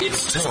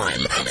It's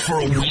time for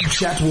a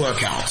WeChat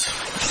workout.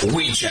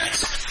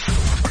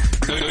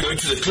 WeChat. Go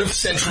to the Cliff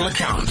Central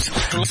account,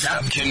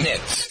 tap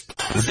connect,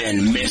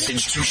 then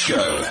message to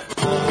show.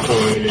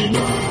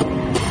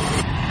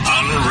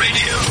 On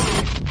radio.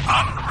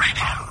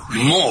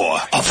 More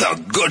of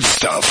the good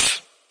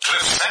stuff.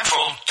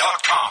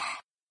 CliffCentral.com.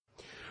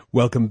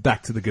 Welcome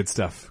back to the good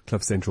stuff.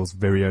 Cliff Central's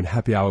very own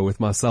happy hour with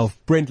myself,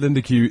 Brent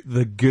Lindeque,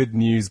 the good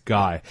news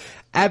guy.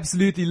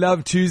 Absolutely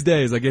love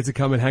Tuesdays. I get to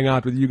come and hang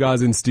out with you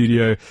guys in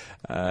studio,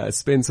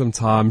 spend some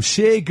time,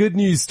 share good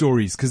news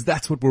stories, because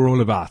that's what we're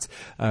all about.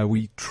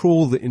 We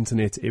trawl the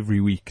internet every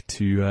week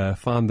to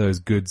find those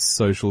good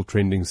social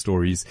trending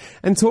stories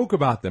and talk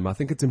about them. I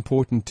think it's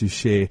important to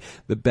share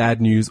the bad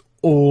news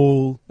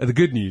the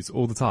good news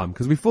all the time,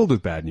 because we're filled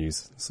with bad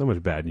news. So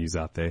much bad news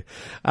out there.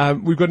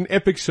 We've got an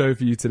epic show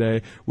for you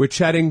today. We're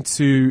chatting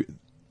to...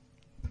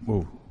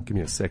 Whoa, give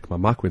me a sec. My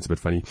mic went a bit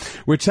funny.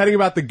 We're chatting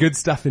about the good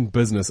stuff in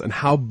business and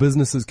how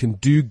businesses can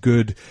do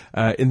good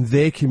in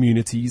their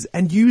communities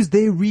and use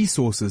their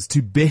resources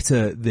to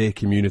better their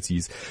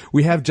communities.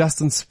 We have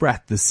Justin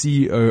Spratt, the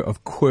CEO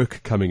of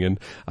Quirk, coming in.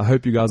 I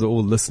hope you guys are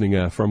all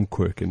listening from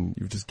Quirk, and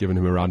you've just given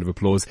him a round of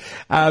applause.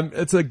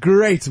 It's a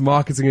great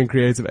marketing and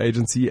creative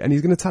agency, and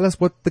he's going to tell us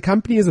what the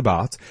company is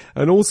about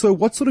and also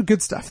what sort of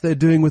good stuff they're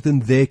doing within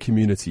their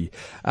community.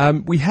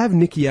 We have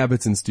Nikki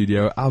Abbott in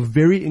studio, our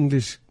very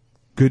English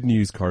good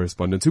news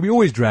correspondent, who we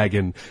always drag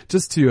in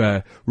just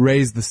to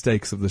raise the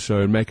stakes of the show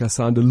and make us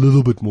sound a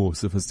little bit more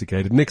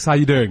sophisticated. Nix, how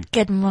you doing?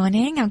 Good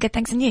morning. I'm good,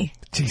 thanks, and you?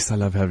 Jeez, I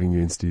love having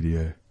you in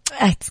studio.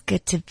 It's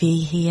good to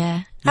be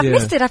here. I've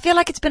missed it. I feel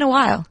like it's been a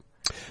while.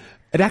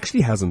 It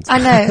actually hasn't. I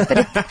know,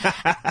 but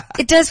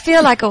it does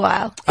feel like a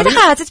while. It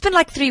has. It's been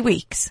like 3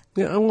 weeks.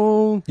 Yeah,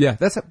 well, yeah,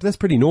 that's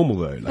pretty normal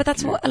though. But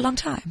that's a long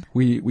time.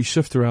 We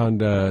shift around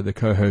the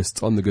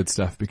co-hosts on the good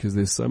stuff because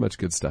there's so much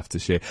good stuff to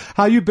share.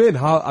 How you been?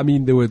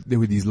 There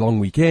were these long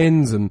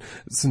weekends, and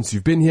since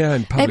you've been here,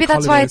 and public maybe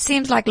that's holidays. why it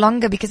seems like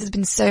longer, because there's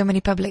been so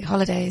many public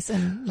holidays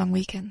and long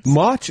weekends.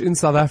 March in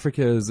South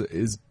Africa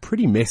is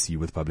pretty messy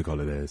with public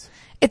holidays.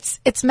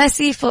 It's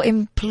messy for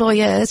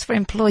employers. For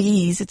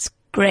employees, it's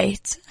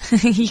great.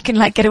 You can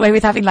get away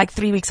with having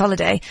 3 weeks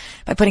holiday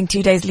by putting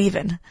 2 days leave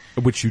in.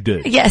 Which you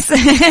did. Yes.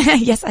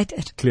 Yes, I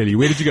did. Clearly.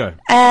 Where did you go?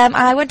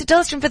 I went to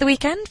Dullstroom for the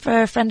weekend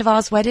for a friend of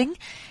ours' wedding.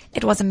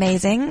 It was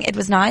amazing. It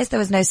was nice. There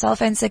was no cell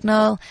phone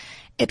signal.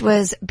 It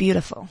was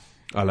beautiful.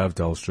 I love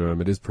Dullstroom.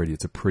 It is pretty.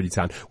 It's a pretty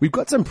town. We've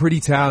got some pretty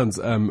towns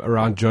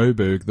around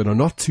Joburg that are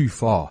not too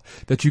far,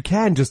 that you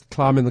can just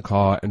climb in the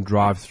car and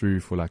drive through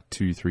for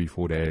 2, 3,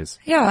 4 days.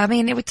 Yeah, I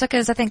mean, it took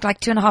us, I think,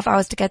 2.5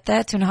 hours to get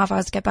there, 2.5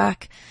 hours to get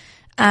back.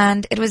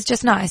 And it was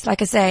just nice.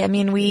 Like I say, I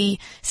mean, we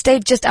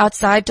stayed just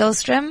outside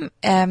Dullstroom,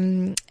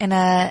 in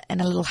a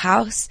little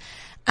house,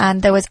 and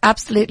there was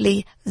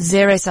absolutely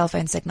zero cell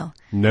phone signal.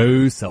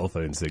 No cell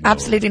phone signal.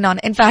 Absolutely none.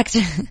 In fact,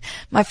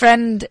 my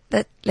friend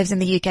that lives in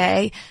the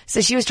UK, so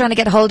she was trying to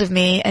get hold of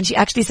me, and she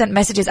actually sent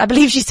messages. I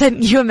believe she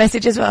sent you a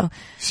message as well.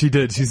 She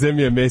did. She sent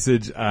me a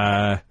message,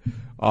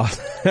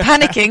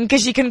 panicking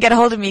because she couldn't get a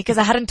hold of me because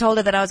I hadn't told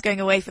her that I was going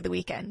away for the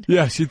weekend.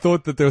 Yeah, she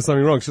thought that there was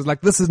something wrong. She was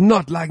like, this is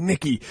not like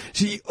Nikki.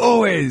 She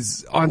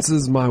always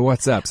answers my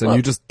WhatsApps, and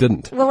you just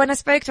didn't. Well, when I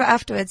spoke to her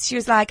afterwards, she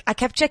was like, I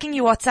kept checking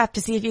your WhatsApp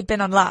to see if you'd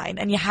been online,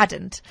 and you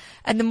hadn't.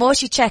 And the more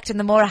she checked and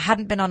the more I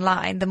hadn't been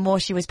online, the more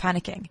she was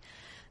panicking.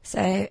 So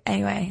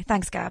anyway,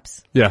 thanks,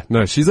 Gabs. Yeah,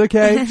 no, she's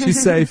okay.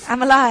 She's safe.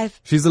 I'm alive.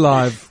 She's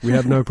alive. We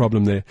have no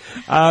problem there.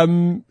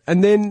 And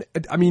then,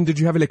 I mean, did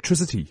you have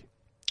electricity?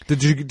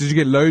 Did you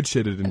get load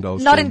shedded in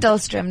Dullstroom? Not in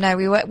Dullstroom, no.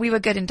 We were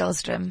good in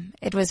Dullstroom.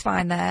 It was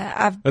fine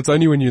there. That's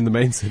only when you're in the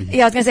main city.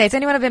 Yeah, I was going to say, it's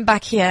only when I've been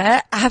back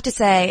here. I have to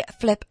say,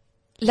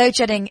 load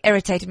shedding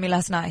irritated me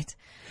last night.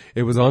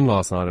 It was on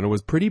last night, and it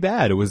was pretty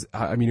bad. It was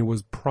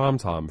prime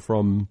time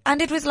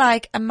And it was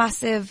a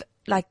massive,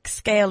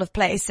 scale of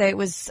place. So it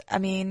was,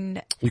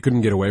 you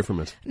couldn't get away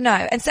from it. No.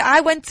 And so I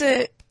went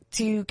to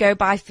go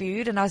buy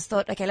food, and I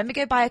thought, okay, let me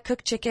go buy a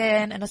cooked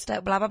chicken and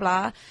blah, blah,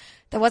 blah.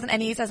 There wasn't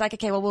any, so I was like,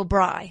 okay, well, we'll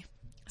braai.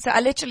 So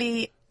I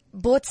literally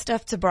bought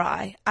stuff to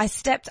braai. I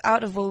stepped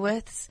out of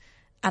Woolworths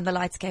and the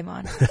lights came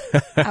on.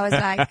 I was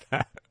like,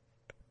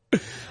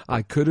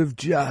 I could have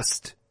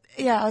just.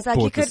 Yeah, I was like,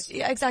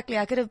 exactly.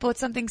 I could have bought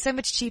something so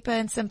much cheaper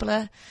and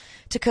simpler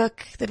to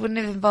cook that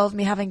wouldn't have involved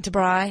me having to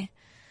braai.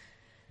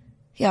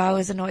 Yeah, I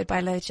was annoyed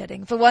by load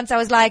shedding. For once I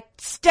was like,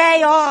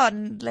 stay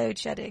on load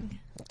shedding.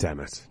 Damn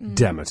it.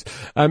 Damn it.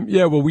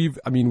 Yeah, well, we've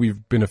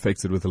been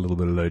affected with a little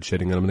bit of load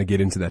shedding, and I'm going to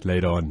get into that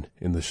later on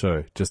in the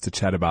show, just to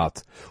chat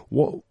about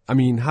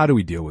how do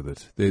we deal with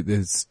it?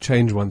 There's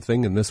change one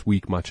thing, and this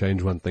week my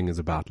change one thing is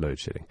about load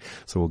shedding.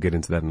 So we'll get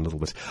into that in a little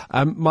bit.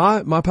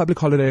 My public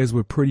holidays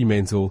were pretty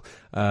mental.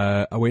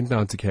 I went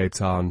down to Cape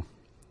Town.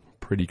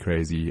 Pretty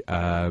crazy.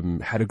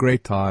 Had a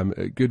great time,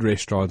 good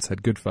restaurants,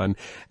 had good fun,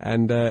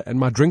 and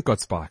my drink got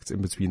spiked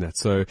in between that.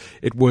 So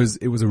it was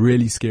a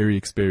really scary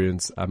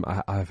experience.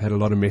 I've had a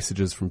lot of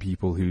messages from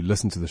people who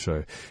listen to the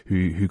show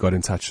who got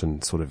in touch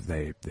and sort of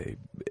they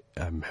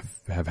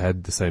have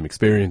had the same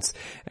experience.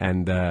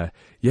 And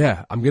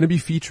yeah, I'm going to be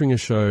featuring a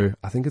show.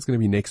 I think it's going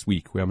to be next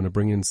week, where I'm going to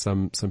bring in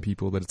some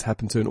people that it's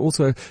happened to, and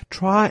also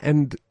try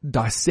and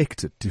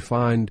dissect it to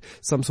find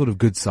some sort of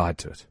good side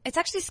to it. It's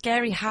actually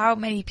scary how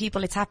many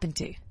people it's happened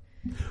to.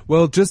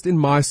 Well, just in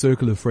my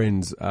circle of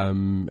friends,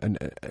 and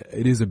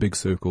it is a big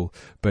circle,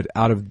 but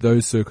out of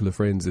those circle of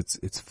friends,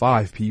 it's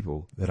 5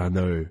 people that I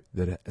know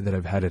that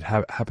have had it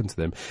happen to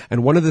them.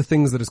 And one of the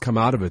things that has come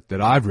out of it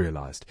that I've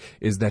realized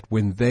is that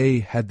when they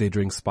had their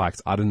drink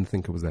spiked, I didn't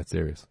think it was that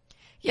serious.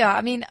 Yeah,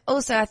 I mean,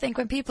 also, I think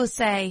when people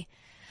say,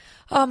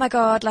 oh my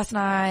God, last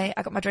night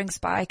I got my drink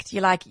spiked,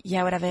 you're like,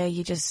 yeah, whatever,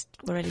 you just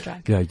were really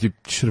drunk. Yeah, you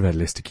should have had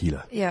less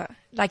tequila. Yeah,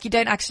 like you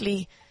don't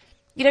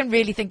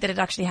really think that it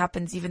actually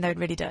happens, even though it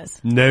really does.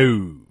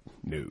 No.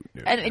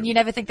 And you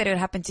never think that it would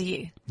happen to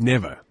you.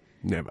 Never.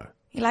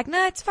 You're like,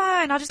 no, it's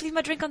fine. I'll just leave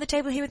my drink on the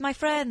table here with my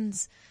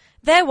friends.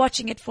 They're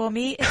watching it for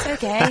me. It's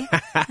okay.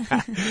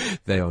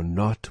 They are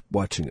not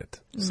watching it.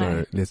 So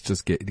No. let's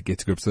just get to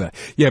grips with that.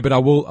 Yeah, but I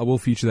will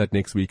feature that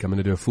next week. I'm going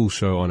to do a full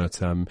show on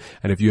it. And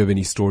if you have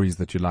any stories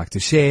that you'd like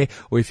to share,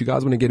 or if you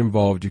guys want to get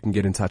involved, you can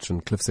get in touch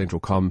on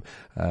cliffcentral.com.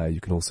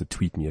 You can also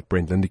tweet me at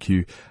Brent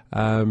Lindeque.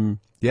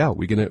 Yeah,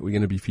 we're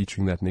gonna be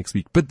featuring that next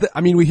week. But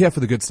we're here for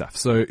the good stuff.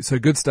 So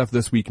good stuff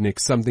this week, Nick.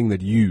 Something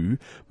that you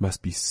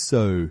must be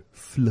so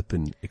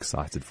flippin'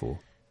 excited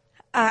for.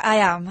 I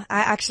am.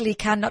 I actually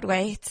cannot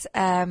wait.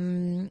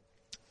 I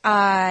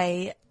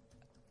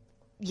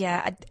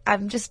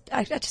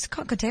just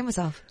can't contain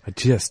myself. I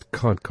just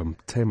can't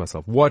contain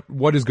myself.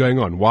 What is going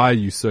on? Why are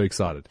you so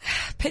excited?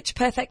 Pitch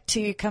Perfect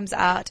 2 comes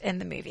out in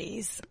the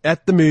movies.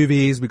 At the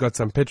movies, we got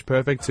some Pitch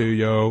Perfect 2,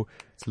 yo.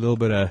 It's a little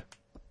bit of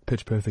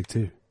Pitch Perfect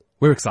 2.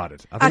 We're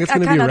excited. I think it's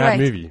going to be a rad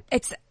movie.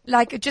 It's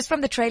like, just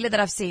from the trailer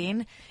that I've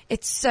seen,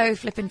 it's so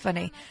flippin'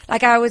 funny.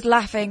 Like, I was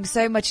laughing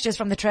so much just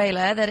from the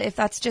trailer that if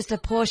that's just a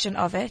portion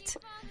of it,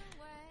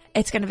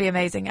 it's going to be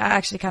amazing. I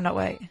actually cannot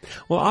wait.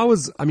 Well,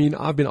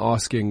 I've been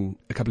asking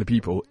a couple of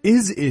people,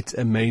 is it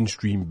a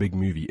mainstream big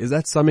movie? Is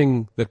that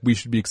something that we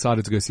should be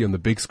excited to go see on the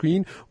big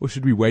screen, or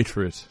should we wait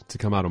for it to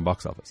come out on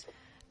box office?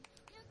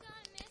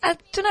 I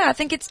don't know. I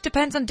think it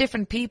depends on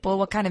different people,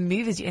 what kind of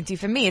movies you're into.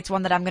 For me, it's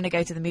one that I'm going to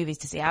go to the movies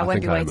to see. I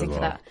won't be waiting for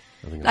that.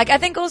 I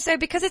think also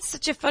because it's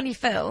such a funny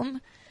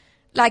film,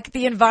 like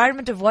the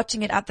environment of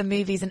watching it at the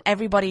movies and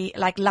everybody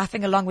like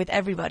laughing along with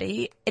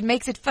everybody, it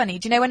makes it funny.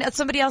 Do you know, when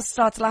somebody else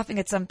starts laughing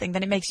at something,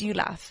 then it makes you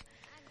laugh.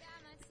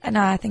 And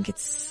I think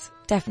it's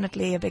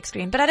definitely a big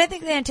screen. But I don't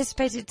think they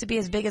anticipated it to be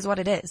as big as what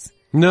it is.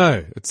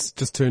 No, it's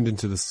just turned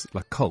into this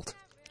like cult.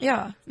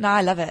 Yeah. No,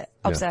 I love it.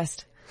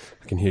 Obsessed.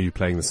 I can hear you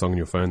playing the song on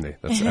your phone there.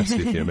 That's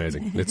absolutely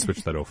amazing. Let's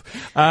switch that off.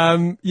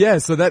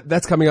 So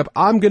that's coming up.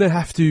 I'm going to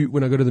have to,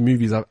 when I go to the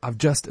movies,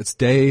 it's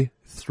day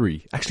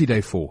 3, actually day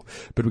 4,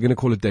 but we're going to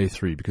call it day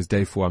 3 because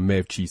day 4 I may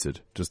have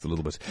cheated just a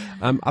little bit.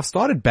 I've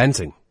started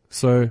banting.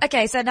 So.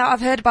 Okay, so now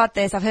I've heard about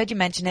this. I've heard you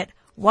mention it.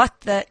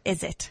 What the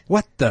is it?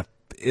 What the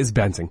is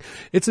banting?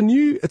 It's a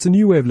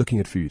new way of looking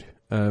at food.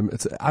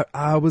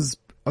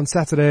 On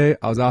Saturday,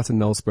 I was out in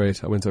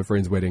Nelspruit. I went to a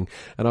friend's wedding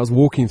and I was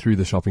walking through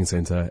the shopping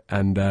center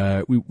and,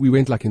 we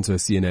went like into a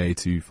CNA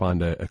to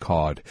find a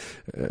card,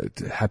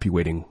 happy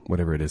wedding,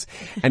 whatever it is.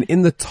 And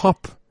in the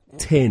top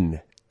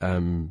 10,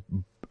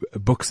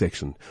 book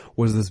section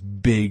was this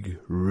big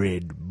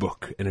red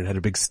book and it had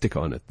a big sticker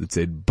on it that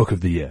said Book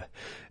of the Year.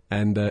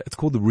 And, it's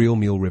called The Real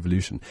Meal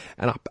Revolution.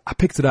 And I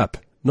picked it up,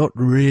 not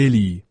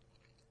really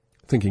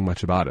thinking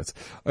much about it.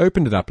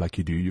 Opened it up like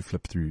you do, you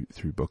flip through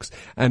books,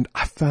 and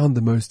I found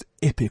the most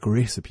epic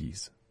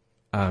recipes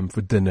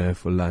for dinner,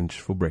 for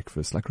lunch, for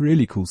breakfast, like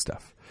really cool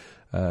stuff.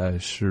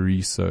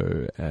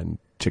 Chorizo and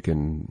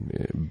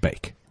chicken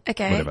bake.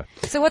 Okay. Whatever.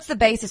 So what's the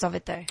basis of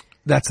it though?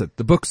 That's it.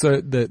 The book, so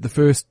the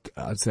first,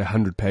 I'd say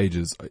 100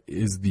 pages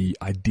is the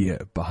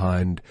idea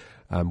behind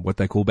what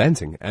they call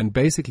banting. And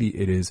basically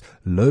it is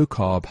low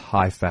carb,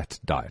 high fat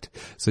diet.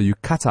 So you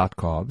cut out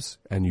carbs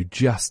and you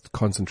just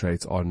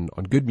concentrate on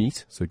good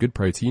meat, so good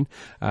protein.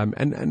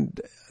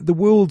 And the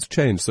world's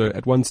changed. So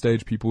at one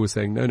stage people were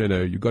saying, no,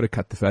 you got to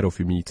cut the fat off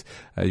your meat.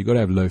 You got to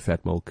have low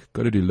fat milk,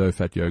 got to do low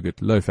fat yogurt,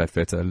 low fat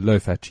feta, low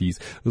fat cheese.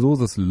 There's all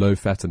this low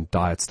fat and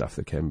diet stuff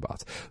that came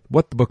about.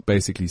 What the book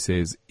basically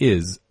says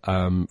is,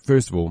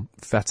 first of all,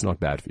 fat's not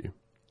bad for you.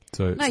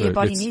 So your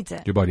body needs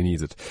it. Your body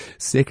needs it.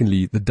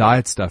 Secondly, the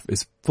diet stuff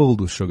is filled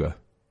with sugar.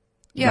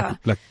 Yeah.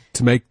 Like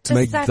to make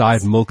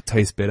diet milk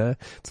taste better,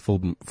 it's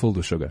filled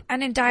with sugar.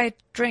 And in diet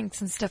drinks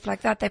and stuff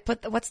like that, they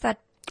put, what's that?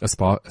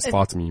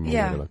 Aspartame.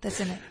 Yeah, that's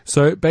in it.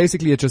 So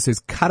basically it just says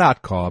cut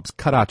out carbs,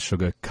 cut out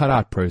sugar, cut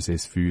out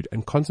processed food,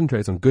 and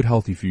concentrate on good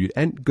healthy food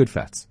and good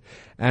fats.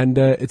 And,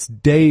 it's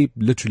day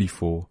literally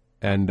 4,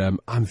 and,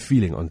 I'm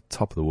feeling on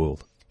top of the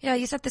world. Yeah,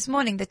 you said this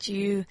morning that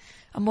you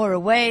are more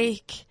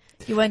awake.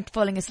 You weren't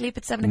falling asleep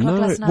at 7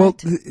 o'clock last night? Well,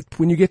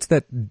 when you get to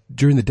that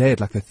during the day at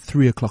like that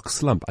 3 o'clock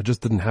slump, I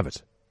just didn't have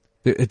it.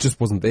 It just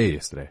wasn't there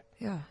yesterday.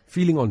 Yeah.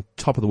 Feeling on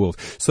top of the world.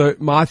 So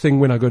my thing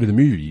when I go to the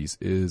movies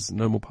is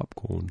no more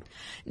popcorn.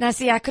 Now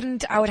see, I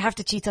would have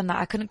to cheat on that.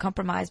 I couldn't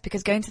compromise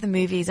because going to the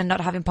movies and not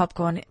having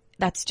popcorn,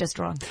 that's just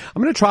wrong.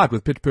 I'm going to try it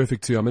with Pitch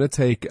Perfect too. I'm going to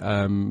take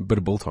a bit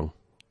of biltong.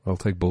 I'll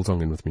take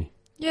biltong in with me.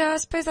 Yeah, I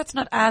suppose that's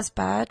not as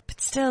bad, but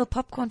still,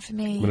 popcorn for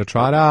me. I'm going to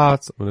try it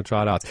out.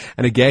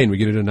 And again, we're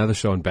going to do another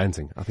show on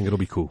banting. I think it'll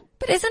be cool.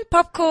 But isn't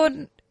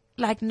popcorn,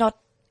 like,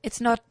 it's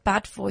not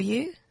bad for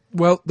you?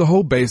 Well, the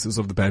whole basis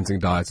of the banting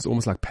diet is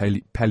almost like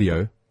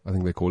paleo, I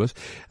think they call it.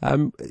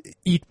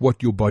 Eat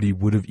what your body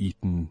would have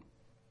eaten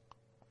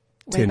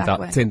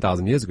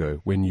 10,000 years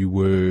ago when we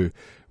were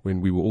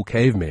all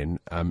cavemen.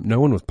 No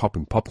one was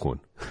popping popcorn.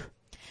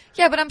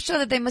 Yeah, but I'm sure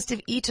that they must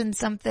have eaten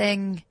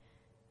something,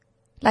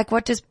 like,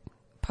 what does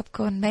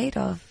popcorn made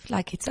of?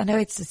 Like, I know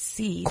it's a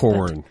seed.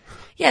 Corn.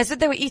 Yeah, so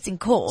they were eating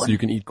corn. So you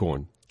can eat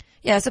corn.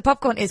 Yeah, so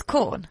popcorn is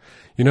corn.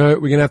 You know,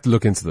 we're going to have to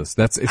look into this.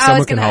 If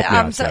someone can help me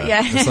out. If someone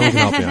can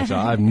help me out.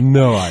 I have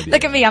no idea.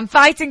 Look at me, I'm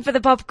fighting for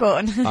the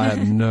popcorn. I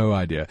have no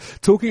idea.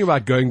 Talking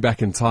about going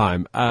back in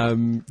time,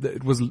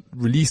 it was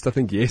released, I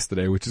think,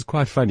 yesterday, which is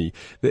quite funny.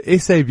 The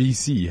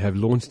SABC have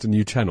launched a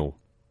new channel.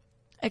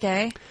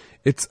 Okay.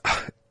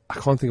 I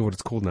can't think of what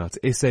it's called now.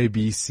 It's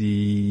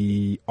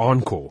SABC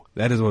Encore.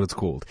 That is what it's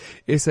called.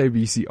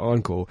 SABC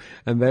Encore.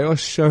 And they are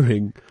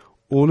showing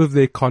all of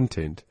their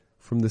content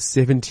from the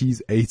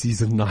 70s,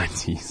 80s and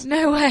 90s.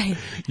 No way.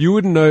 You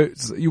wouldn't know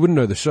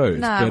the shows.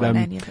 No, I wouldn't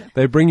know any of it.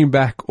 They're bringing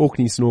back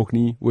Orkney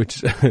Snorkney,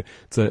 which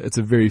it's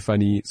a very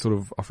funny sort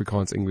of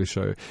Afrikaans English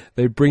show.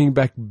 They're bringing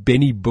back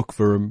Benny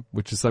Bookworm,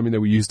 which is something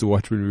that we used to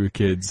watch when we were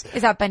kids.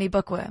 Is that Benny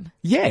Bookworm?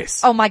 Yes.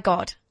 Oh my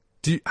God.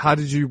 How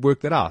did you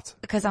work that out?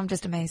 Because I'm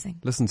just amazing.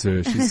 Listen to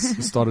her.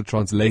 She's started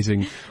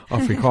translating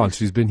Afrikaans.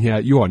 She's been here.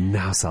 You are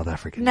now South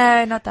African.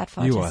 No, not that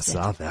far. You are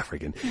South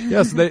African.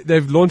 Yes,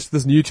 they've launched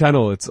this new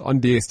channel. It's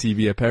on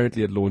DSTV.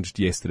 Apparently it launched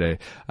yesterday.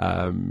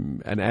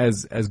 And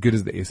as good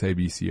as the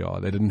SABC are,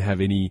 they didn't have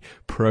any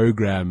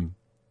program,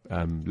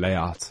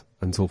 layout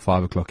until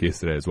 5:00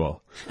 yesterday as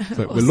well.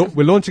 So Awesome.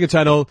 we're launching a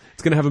channel.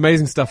 It's going to have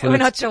amazing stuff on it. We're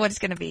not sure what it's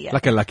going to be yet.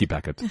 Like a lucky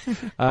packet.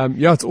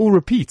 It's all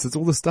repeats. It's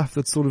all the stuff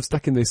that's sort of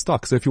stuck in their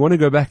stock. So if you want to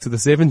go back to the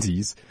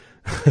 70s,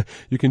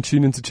 you can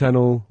tune into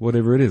channel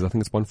whatever it is. I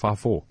think it's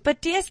 154.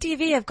 But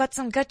DSTV have got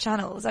some good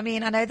channels. I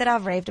mean, I know that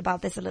I've raved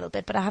about this a little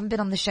bit, but I haven't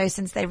been on the show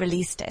since they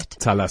released it.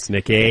 Tell us,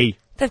 Nikki.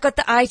 They've got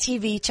the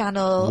ITV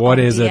channel What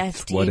on is it?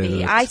 DSTV. What is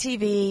it?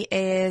 ITV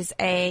is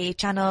a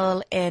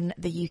channel in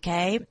the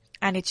UK,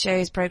 and it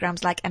shows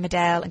programs like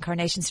Emmerdale and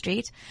Coronation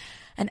Street.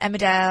 And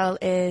Emmerdale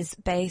is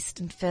based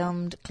and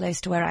filmed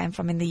close to where I am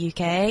from in the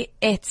UK.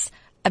 It's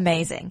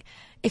amazing.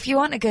 If you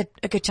want a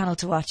good channel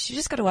to watch, you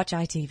just got to watch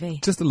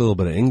ITV. Just a little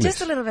bit of English.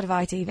 Just a little bit of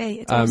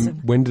ITV. It's awesome.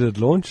 When did it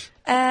launch?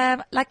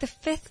 Like the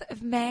 5th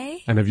of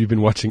May. And have you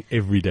been watching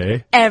every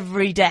day?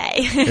 Every day.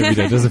 Every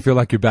day. Does it feel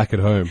like you're back at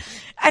home?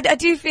 I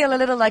do feel a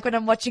little like when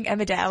I'm watching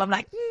Emmerdale, I'm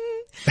like,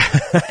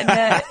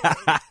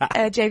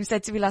 And James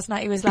said to me last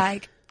night, he was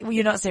like, well,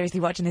 you're not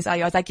seriously watching this, are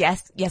you? I was like,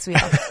 yes, we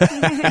are.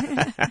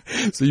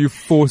 So you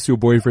force your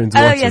boyfriend to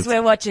watch it? Oh yes,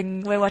 we're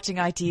watching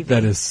ITV.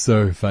 That is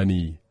so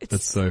funny.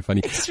 That's so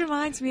funny. It just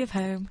reminds me of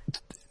home.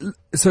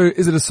 So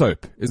is it a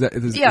soap? Is that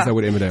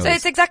what Emmerdale is? So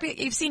it's exactly,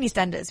 you've seen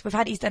EastEnders. We've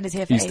had EastEnders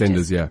here for ages.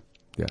 EastEnders, yeah.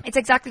 Yeah. It's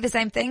exactly the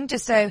same thing,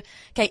 just so,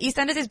 okay,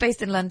 EastEnders is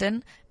based in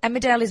London,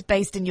 Emmerdale is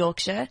based in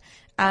Yorkshire,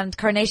 and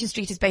Coronation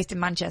Street is based in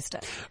Manchester.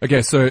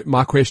 Okay, so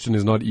my question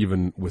is not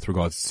even with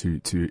regards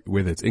to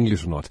whether it's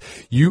English or not.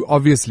 You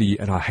obviously,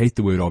 and I hate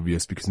the word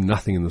obvious because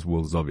nothing in this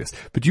world is obvious,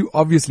 but you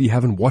obviously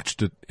haven't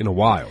watched it in a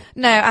while.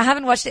 No, I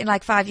haven't watched it in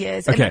like 5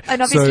 years. Okay.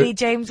 And obviously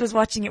James was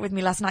watching it with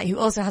me last night, who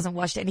also hasn't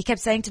watched it, and he kept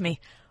saying to me,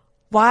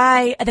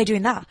 why are they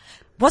doing that?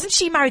 Wasn't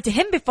she married to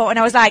him before? And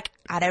I was like,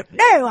 I don't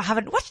know. I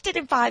haven't watched it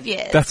in 5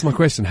 years. That's my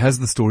question. Has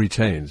the story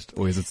changed,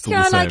 or is it still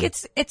the same? Yeah, like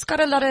it's got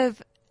a lot of,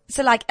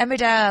 so like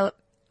Emmerdale,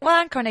 well,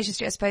 and Coronation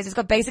Street, I suppose, it's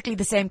got basically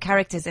the same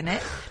characters in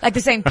it. Like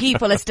the same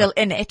people are still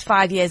in it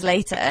 5 years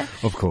later.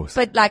 Of course.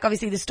 But like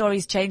obviously the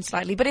story's changed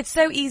slightly, but it's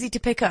so easy to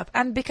pick up.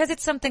 And because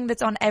it's something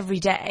that's on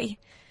every day,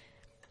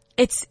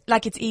 it's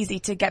easy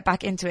to get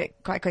back into it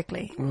quite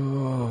quickly.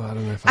 Oh, I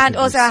don't know if And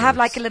also I have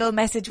like a little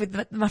message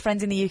with my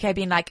friends in the UK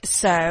being like,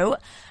 so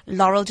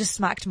Laurel just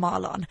smacked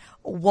Marlon.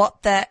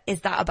 What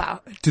is that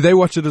about? Do they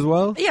watch it as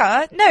well?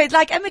 Yeah. No, it's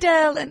like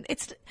Emmerdale, and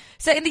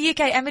so in the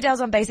UK,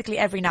 Emmerdale's on basically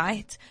every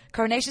night.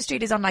 Coronation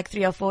Street is on like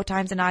 3 or 4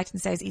 times a night, and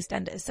so is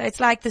EastEnders. So it's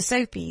like the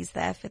soapies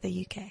there for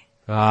the UK.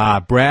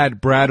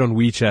 Brad on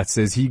WeChat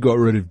says he got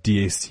rid of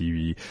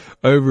DSTV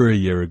over a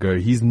year ago.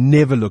 He's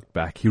never looked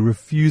back. He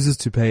refuses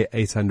to pay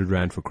 800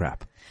 Rand for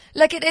crap.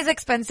 Look, it is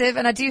expensive,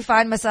 and I do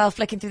find myself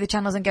flicking through the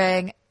channels and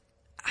going,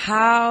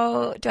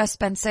 how do I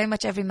spend so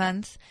much every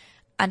month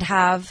and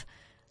have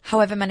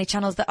however many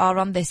channels that are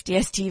on this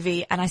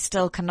DSTV, and I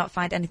still cannot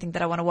find anything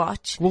that I want to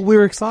watch? Well,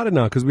 we're excited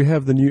now because we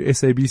have the new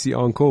SABC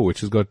Encore,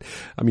 which has got,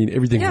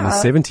 everything from the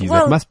 70s.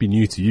 Well, that must be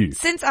new to you.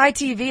 Since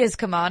ITV has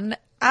come on,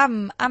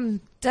 I'm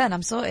done.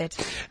 I'm sorted.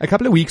 A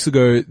couple of weeks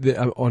ago,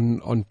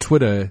 on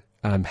Twitter,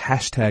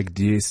 hashtag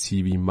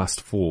DSTV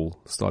must fall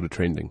started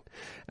trending.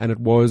 And it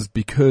was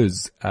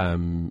because,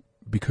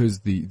 because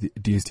the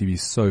DSTV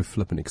is so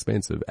flippin'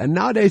 expensive. And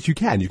nowadays you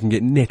can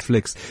get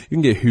Netflix, you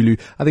can get Hulu.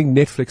 I think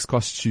Netflix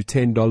costs you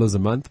 $10 a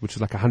month, which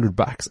is like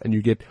 $100, and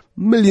you get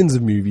millions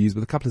of movies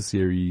with a couple of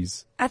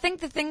series. I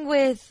think the thing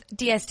with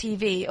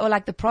DSTV, or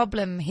like the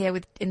problem here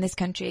in this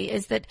country,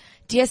 is that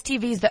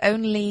DSTV is the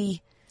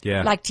only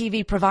like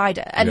TV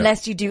provider,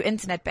 unless you do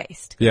internet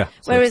based. Yeah.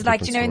 So whereas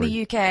like, you know, in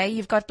the UK,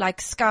 you've got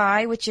like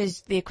Sky, which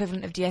is the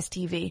equivalent of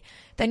DSTV.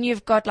 Then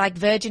you've got like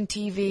Virgin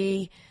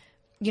TV,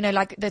 you know,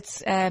 like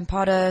that's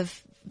part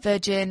of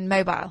Virgin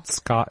Mobile.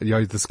 Sky,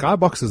 the Sky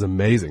box is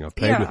amazing. I've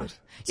played with it.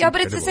 It's incredible.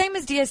 But it's the same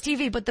as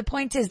DSTV. But the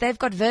point is they've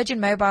got Virgin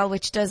Mobile,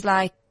 which does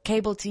like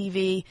cable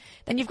TV.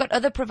 Then you've got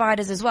other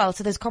providers as well.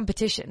 So there's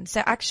competition.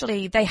 So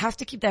actually they have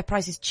to keep their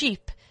prices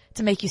cheap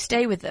to make you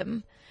stay with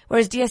them.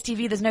 Whereas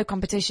DSTV, there's no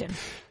competition.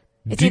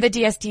 It's either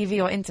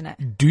DSTV or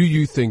internet. Do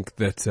you think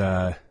that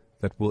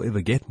that we'll ever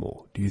get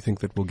more? Do you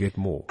think that we'll get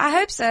more? I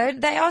hope so.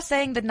 They are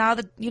saying that now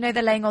that, you know,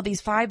 they're laying all these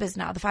fibers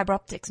now, the fiber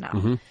optics now.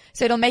 Mm-hmm.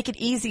 So it'll make it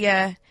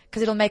easier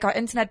because it'll make our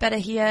internet better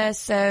here.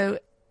 So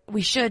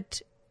there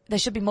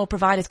should be more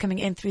providers coming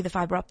in through the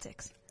fiber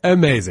optics.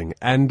 Amazing.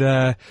 And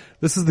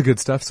this is the good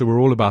stuff, so we're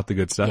all about the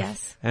good stuff.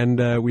 Yes.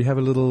 And we have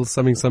a little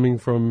something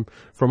from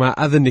our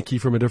other Nikki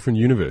from a different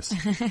universe.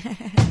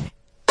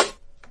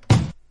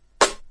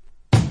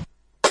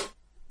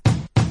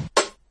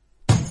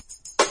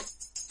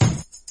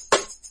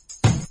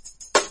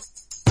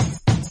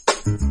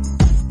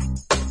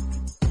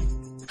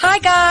 Hi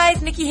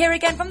guys, Nikki here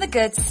again from The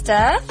Good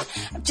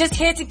Stuff. I'm just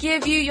here to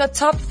give you your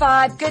top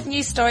 5 good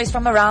news stories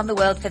from around the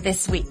world for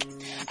this week.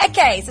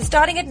 Okay, so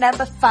starting at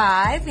number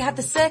 5, we have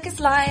the circus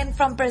lion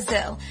from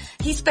Brazil.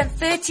 He spent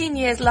 13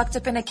 years locked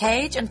up in a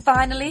cage and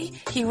finally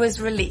he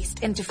was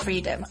released into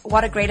freedom.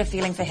 What a greater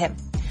feeling for him.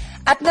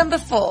 At number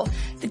 4,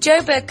 the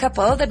Joburg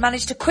couple that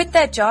managed to quit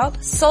their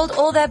job, sold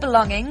all their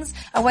belongings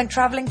and went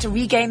traveling to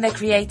regain their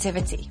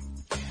creativity.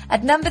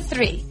 At number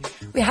 3,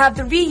 we have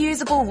the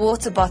reusable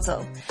water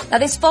bottle. Now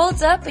this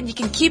folds up and you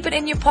can keep it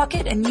in your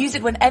pocket and use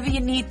it whenever you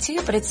need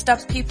to, but it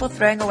stops people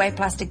throwing away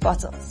plastic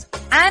bottles.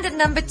 And at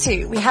number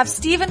 2, we have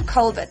Stephen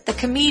Colbert, the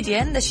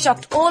comedian that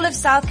shocked all of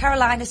South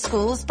Carolina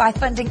schools by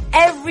funding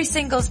every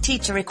single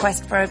teacher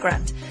request for a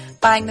grant,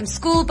 buying them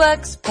school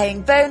books,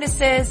 paying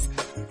bonuses.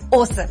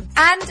 Awesome.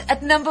 And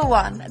at number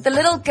 1, the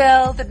little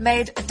girl that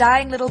made a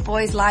dying little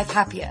boy's life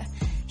happier.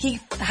 He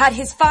had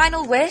his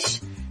final wish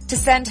to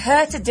send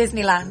her to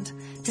Disneyland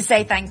to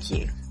say thank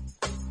you.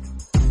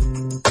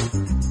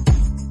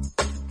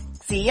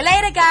 See you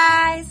later,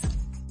 guys.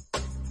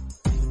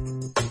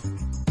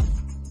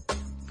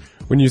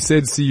 When you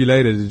said see you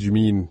later, did you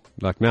mean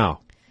like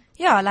now?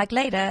 Yeah, like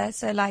later.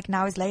 So like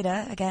now is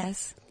later, I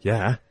guess.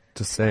 Yeah,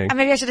 just saying. And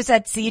maybe I should have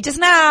said see you just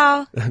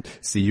now.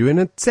 See you in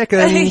a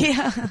second.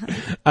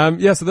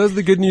 Yeah. So those are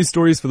the good news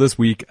stories for this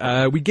week.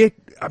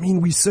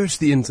 We search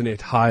the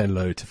internet high and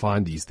low to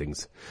find these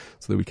things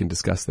so that we can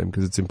discuss them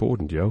because it's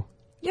important, yo.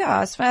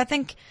 Yeah, so I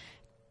think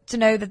to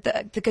know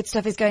that the good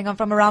stuff is going on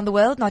from around the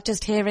world, not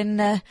just here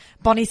in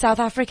bonny South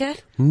Africa.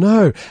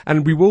 No,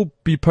 and we will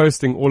be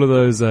posting all of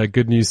those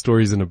good news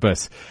stories in a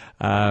bit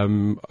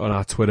on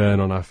our Twitter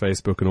and on our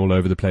Facebook and all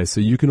over the place. So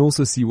you can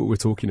also see what we're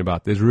talking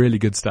about. There's really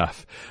good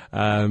stuff.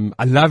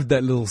 I loved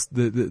that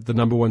the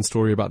number 1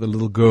 story about the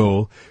little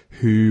girl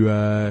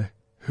who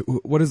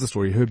what is the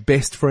story? Her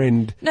best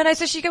friend. No.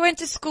 So she went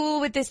to school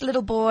with this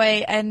little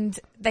boy and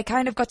they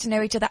kind of got to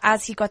know each other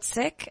as he got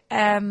sick.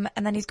 And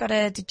then he's got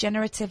a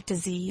degenerative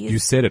disease. You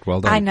said it.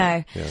 Well done. I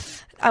know. Yeah.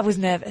 I was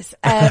nervous.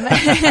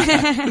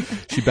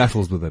 She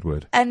baffles with that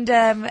word.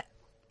 And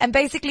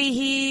basically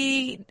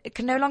he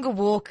can no longer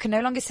walk, can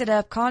no longer sit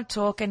up, can't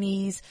talk, and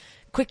he's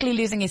quickly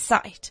losing his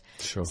sight.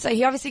 Sure. So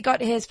he obviously got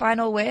his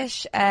final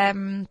wish.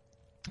 And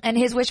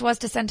his wish was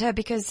to send her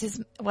because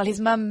his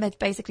mum had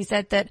basically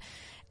said that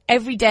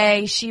every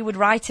day she would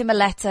write him a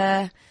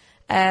letter,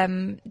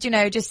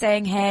 just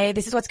saying, hey,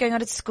 this is what's going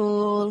on at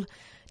school.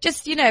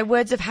 Just,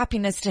 words of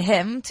happiness to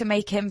him to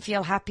make him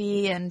feel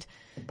happy and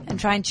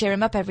try and cheer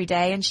him up every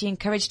day. And she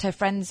encouraged her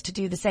friends to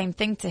do the same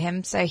thing to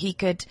him so he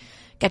could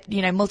get,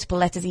 multiple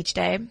letters each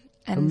day.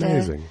 And,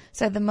 amazing.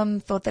 So the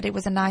mum thought that it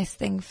was a nice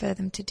thing for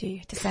them to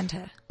do, to send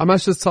her. I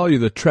must just tell you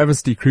that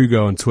Travesty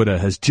Kruger on Twitter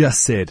has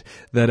just said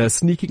that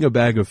sneaking a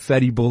bag of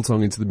fatty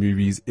biltong into the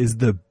movies is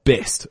the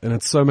best, and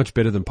it's so much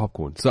better than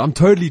popcorn. So I'm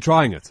totally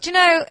trying it. Do you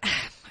know,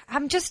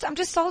 I'm just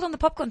sold on the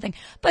popcorn thing.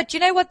 But do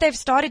you know what they've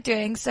started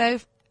doing? So,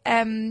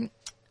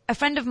 a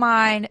friend of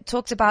mine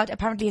talked about,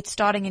 apparently it's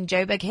starting in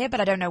Joburg here,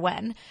 but I don't know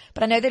when.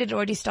 But I know that it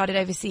already started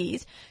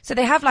overseas. So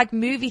they have like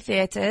movie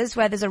theaters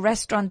where there's a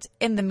restaurant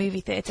in the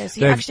movie theater.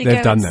 So you actually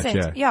go and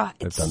sit. Yeah,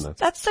 they've done that.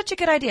 That's such a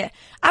good idea.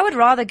 I would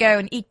rather go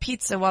and eat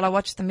pizza while I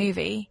watch the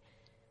movie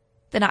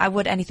than I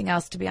would anything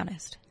else, to be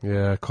honest.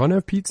 Yeah, can't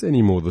have pizza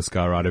anymore, this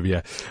guy right over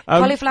here.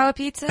 Cauliflower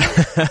pizza?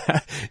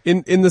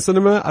 In the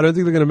cinema, I don't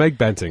think they're going to make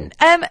Banting.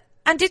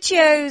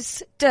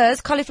 Andicchio's does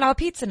cauliflower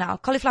pizza now,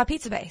 cauliflower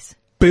pizza base.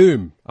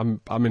 boom,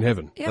 I'm in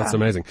heaven. Yeah. That's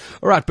amazing.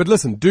 All right. But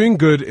listen, doing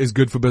good is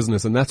good for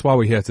business. And that's why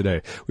we're here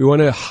today. We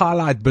want to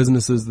highlight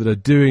businesses that are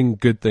doing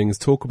good things,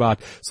 talk about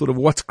sort of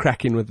what's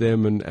cracking with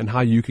them and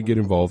how you can get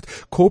involved.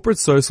 Corporate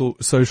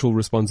social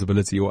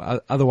responsibility,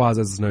 or otherwise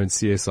as it's known,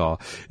 CSR,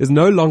 is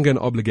no longer an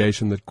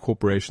obligation that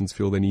corporations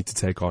feel they need to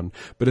take on,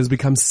 but has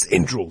become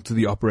central to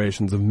the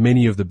operations of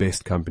many of the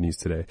best companies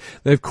today.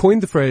 They've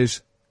coined the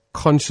phrase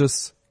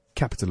conscious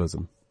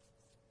capitalism,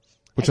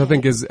 which I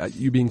think is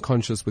you being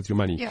conscious with your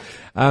money. Yeah.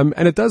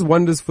 And it does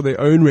wonders for their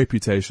own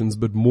reputations,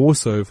 but more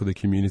so for the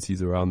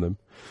communities around them.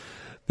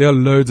 There are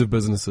loads of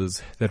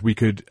businesses that we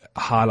could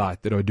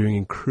highlight that are doing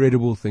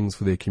incredible things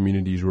for their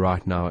communities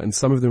right now. And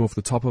some of them off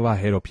the top of our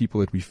head are people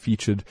that we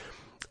featured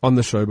on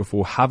the show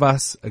before.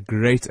 Havas, a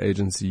great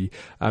agency.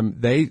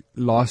 They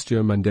last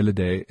year, Mandela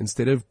Day,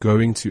 instead of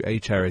going to a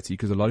charity,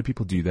 because a lot of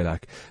people do that,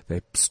 like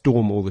they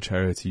storm all the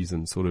charities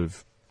and sort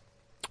of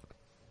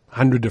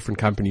 100 different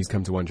companies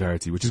come to one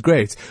charity, which is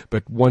great,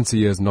 but once a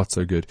year is not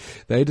so good.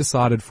 They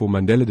decided for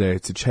Mandela Day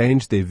to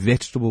change their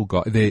vegetable,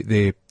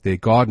 their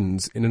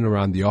gardens in and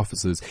around the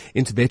offices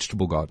into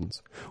vegetable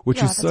gardens,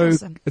 which is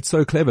awesome. It's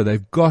so clever.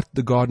 They've got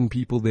the garden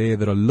people there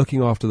that are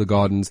looking after the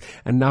gardens,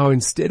 and now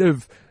instead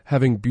of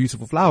having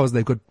beautiful flowers,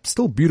 they've got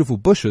still beautiful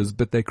bushes,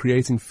 but they're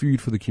creating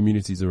food for the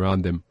communities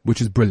around them,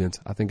 which is brilliant.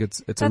 I think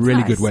it's a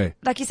really good way.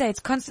 Like you say, it's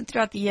constant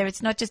throughout the year.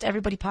 It's not just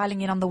everybody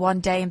piling in on the one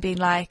day and being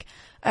like,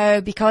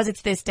 oh, because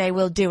it's this day,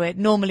 we'll do it.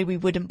 Normally we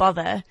wouldn't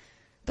bother,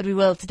 but we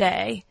will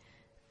today.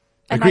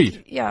 And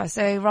Agreed.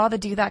 So rather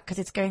do that because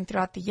it's going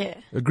throughout the year.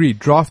 Agreed.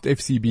 Draft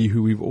FCB,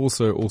 who we've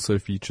also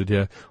featured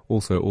here,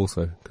 also,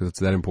 because it's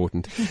that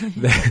important.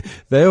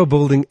 They are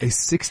building a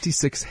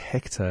 66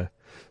 hectare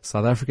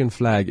South African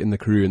flag in the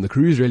Karoo, and the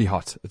Karoo is really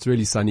hot. It's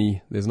really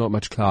sunny. There's not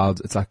much clouds.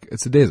 It's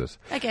a desert.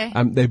 Okay.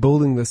 They're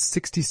building this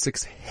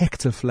 66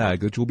 hectare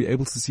flag that you'll be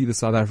able to see the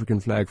South African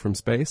flag from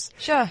space.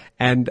 Sure.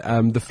 And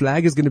the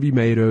flag is going to be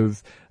made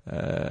of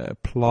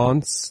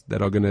plants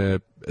that are going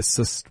to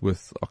assist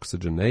with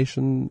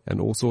oxygenation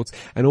and all sorts,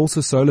 and also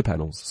solar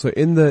panels. So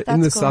in the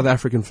Cool. South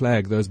African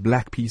flag, those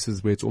black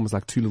pieces where it's almost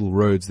like two little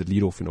roads that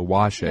lead off in a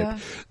Y shape, Yeah.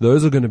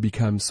 those are going to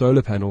become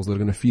solar panels that are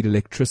going to feed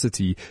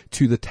electricity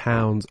to the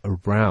towns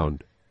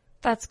around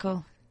That's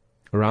cool.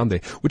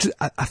 there, which is,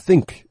 I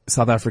think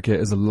South Africa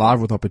is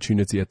alive with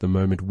opportunity at the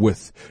moment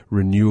with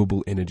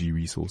renewable energy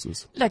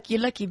resources. Look,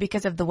 you're lucky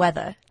because of the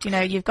weather. You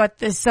know, you've got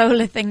the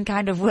solar thing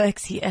kind of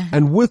works here.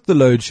 And with the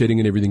load shedding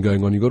and everything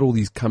going on, you've got all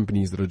these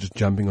companies that are just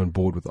jumping on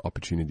board with the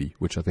opportunity,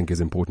 which I think is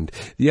important.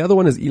 The other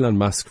one is Elon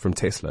Musk from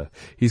Tesla.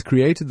 He's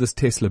created this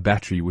Tesla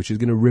battery, which is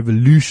going to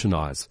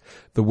revolutionize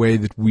the way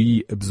that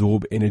we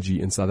absorb energy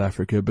in South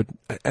Africa, but,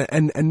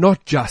 and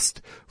not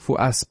just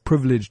for us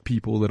privileged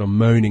people that are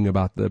moaning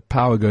about the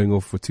power going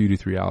off for 2 to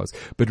 3 hours,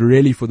 but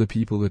really for the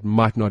people that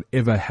might not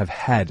ever have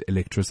had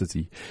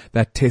electricity.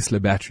 That Tesla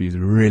battery is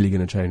really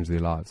going to change their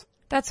lives.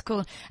 That's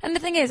cool. And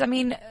the thing is, I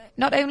mean,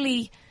 not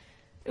only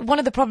one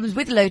of the problems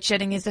with load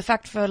shedding is the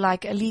fact for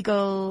like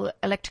illegal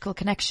electrical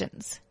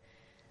connections.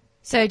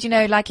 So, do you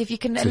know, like if you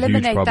can It's a huge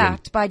eliminate problem.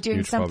 that by doing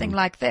Huge something problem.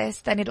 like this,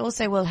 then it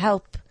also will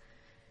help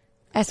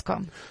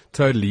Eskom.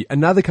 Totally.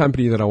 Another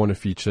company that I want to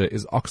feature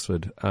is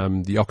Oxford,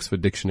 the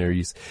Oxford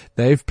Dictionaries.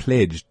 They've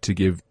pledged to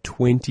give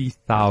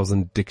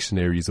 20,000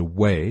 dictionaries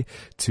away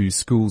to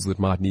schools that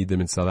might need them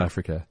in South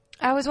Africa.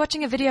 I was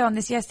watching a video on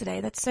this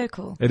yesterday. That's so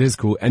cool. It is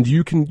cool. And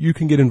you can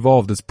get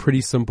involved. It's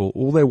pretty simple.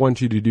 All they want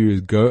you to do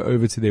is go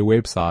over to their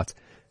website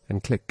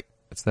and click.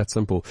 It's that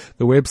simple.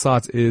 The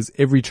website is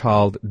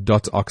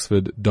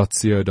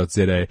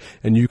everychild.oxford.co.za,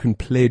 and you can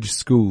pledge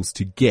schools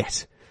to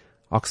get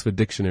Oxford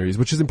Dictionaries,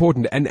 which is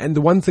important. And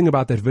the one thing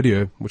about that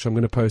video, which I'm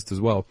going to post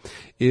as well,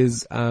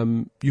 is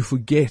you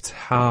forget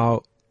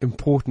how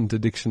important a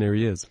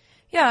dictionary is.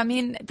 Yeah, I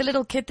mean, the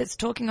little kid that's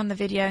talking on the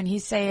video and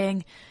he's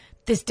saying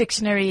this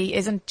dictionary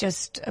isn't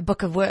just a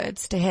book of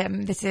words to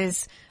him. This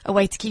is a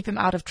way to keep him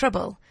out of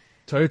trouble.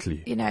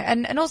 Totally. You know,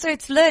 and also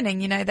it's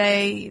learning, you know,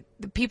 the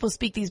people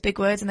speak these big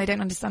words and they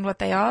don't understand what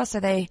they are. So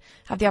they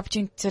have the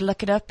opportunity to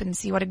look it up and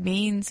see what it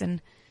means.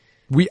 And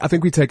I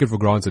think we take it for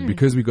granted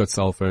because we got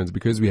cell phones,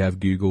 because we have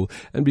Google,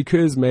 and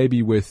because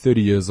maybe we're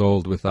 30 years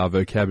old with our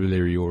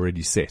vocabulary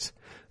already set.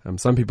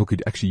 Some people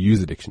could actually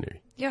use a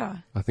dictionary. yeah,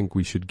 I think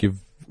we should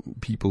give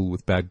people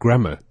with bad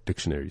grammar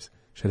dictionaries.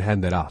 Should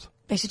hand that out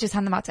they should just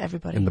hand them out to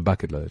everybody. in the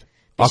bucket load.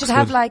 They should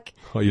have like,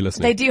 Are you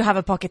listening? they do have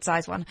a pocket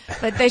size one,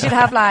 but they should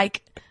have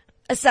like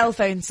a cell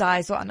phone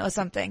size one or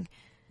something.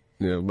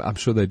 Yeah, I'm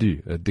sure they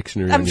do. A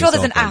dictionary. I'm on sure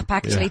your there's cell an phone. app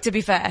actually, Yeah. to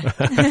be fair.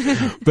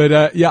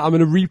 But yeah, I'm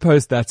going to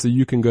repost that so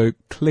you can go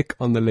click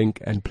on the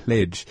link and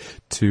pledge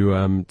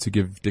to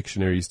give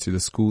dictionaries to the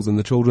schools and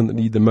the children that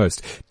need them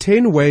most.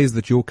 10 ways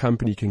that your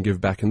company can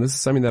give back, and this is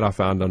something that I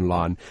found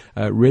online.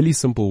 Really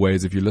simple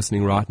ways. If you're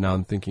listening right now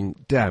and thinking,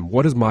 "Damn,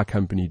 what does my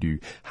company do?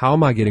 How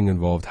am I getting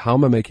involved? How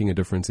am I making a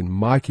difference in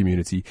my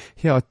community?"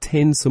 Here are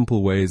 10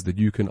 simple ways that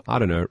you can, I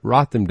don't know,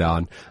 write them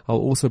down. I'll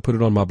also put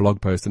it on my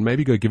blog post and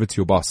maybe go give it to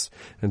your boss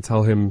and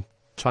tell him,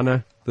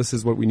 "Chana, this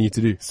is what we need to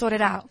do." Sort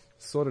it out.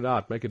 Sort it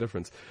out, make a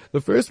difference.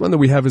 The first one that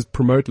we have is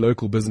promote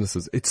local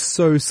businesses. It's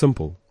so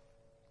simple.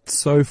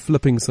 So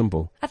flipping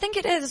simple. I think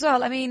it is as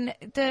well. I mean,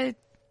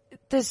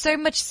 there's so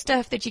much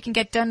stuff that you can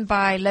get done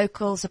by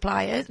local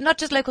suppliers, not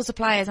just local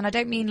suppliers, and I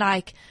don't mean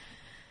like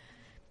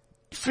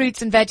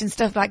fruits and veg and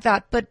stuff like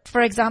that. But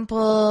for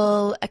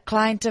example, a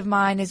client of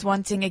mine is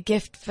wanting a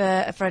gift for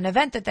an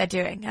event that they're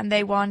doing, and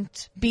they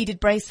want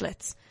beaded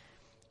bracelets.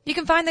 You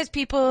can find those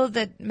people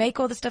that make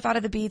all the stuff out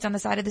of the beads on the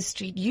side of the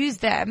street, use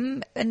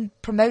them and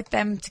promote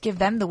them to give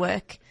them the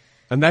work.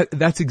 And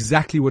that's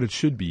exactly what it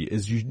should be,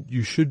 is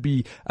you should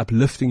be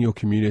uplifting your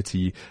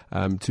community,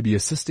 to be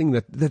assisting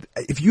that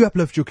if you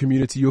uplift your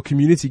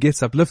community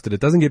gets uplifted. It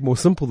doesn't get more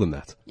simple than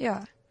that.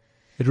 Yeah.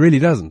 It really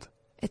doesn't.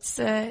 It's,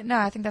 no,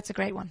 I think that's a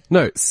great one.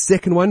 No,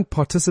 second one,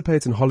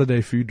 participate in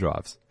holiday food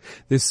drives.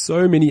 There's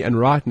so many, and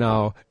right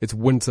now it's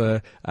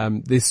winter.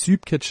 There's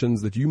soup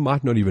kitchens that you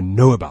might not even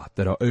know about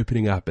that are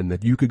opening up and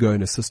that you could go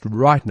and assist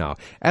right now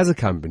as a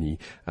company.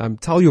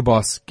 Tell your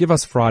boss, give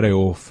us Friday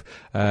off,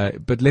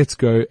 but let's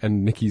go.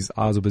 And Nikki's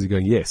eyes are busy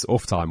going, yes,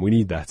 off time. We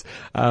need that.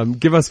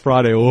 Give us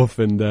Friday off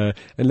and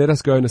let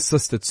us go and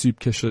assist at soup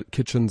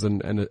kitchens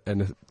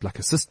and like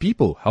assist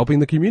people, helping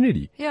the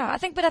community. Yeah, I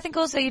think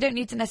also you don't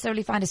need to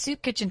necessarily find a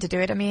soup kitchen to do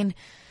it. I mean,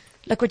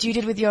 look what you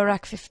did with your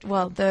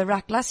the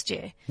rack last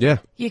year. Yeah.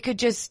 You could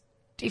just,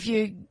 if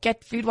you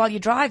get food while you're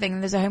driving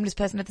and there's a homeless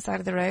person at the side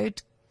of the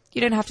road,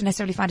 you don't have to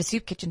necessarily find a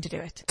soup kitchen to do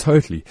it.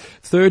 Totally.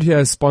 Third here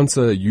is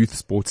sponsor a youth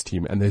sports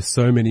team, and there's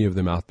so many of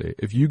them out there.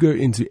 If you go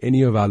into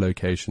any of our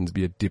locations,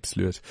 be it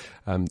Diepsloot,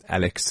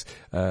 Alex,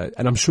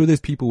 and I'm sure there's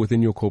people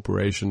within your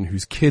corporation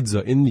whose kids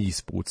are in these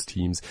sports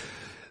teams,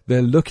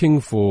 they're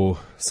looking for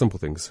simple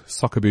things,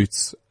 soccer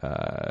boots,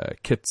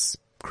 kits,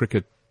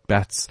 cricket,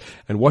 bats,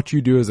 and what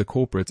you do as a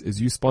corporate is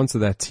you sponsor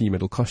that team.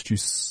 It'll cost you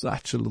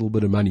such a little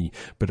bit of money,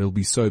 but it'll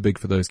be so big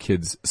for those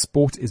kids.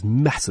 Sport is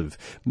massive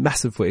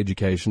for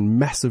education,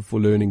 massive for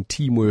learning,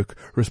 teamwork,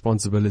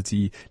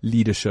 responsibility,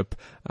 leadership,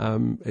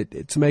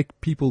 to make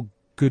people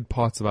good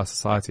parts of our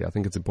society. I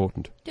think it's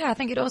important. Yeah, I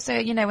think it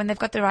also, when they've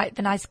got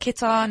the nice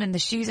kit on and the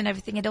shoes and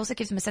everything, it also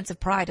gives them a sense of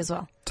pride as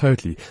well.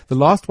 Totally. The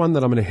last one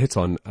that I'm going to hit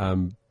on,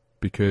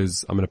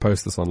 because I'm going to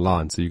post this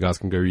online so you guys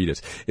can go read it.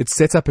 It's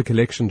set up a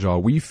collection jar.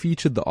 We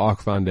featured the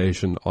Ark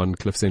Foundation on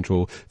Cliff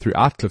Central,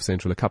 throughout Cliff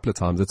Central a couple of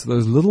times. It's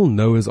those little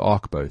Noah's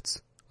Ark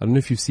boats. I don't know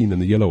if you've seen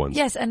them, the yellow ones.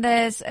 Yes, and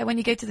there's, when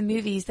you go to the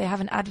movies, they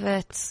have an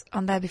advert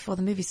on there before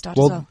the movie starts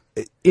as well.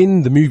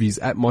 In the movies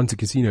at Monte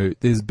Casino,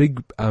 there's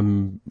big,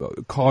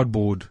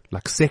 cardboard,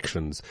 like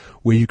sections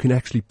where you can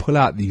actually pull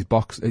out these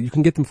boxes. You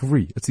can get them for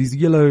free. It's these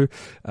yellow,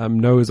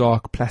 Noah's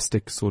Ark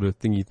plastic sort of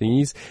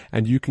thingies,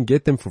 and you can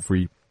get them for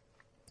free.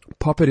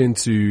 Pop it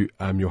into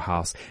your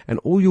house, and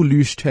all your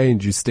loose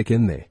change you stick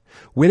in there.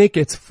 When it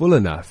gets full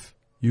enough,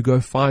 you go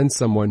find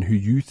someone who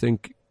you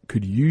think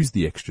could use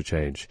the extra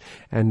change,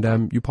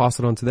 and you pass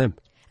it on to them.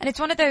 And it's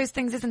one of those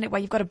things, isn't it, where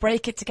you've got to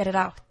break it to get it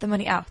out, the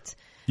money out.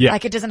 Yeah.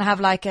 Like it doesn't have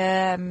like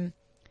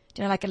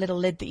like a little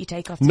lid that you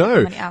take off to get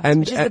the money out,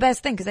 which is the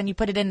best thing, because then you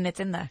put it in and it's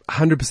in there.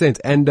 100%.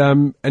 And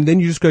then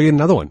you just go get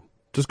another one.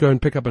 Just go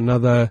and pick up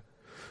another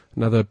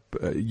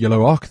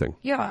yellow Ark thing.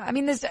 Yeah, I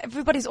mean,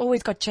 everybody's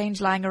always got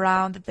change lying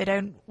around that they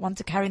don't want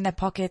to carry in their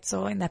pockets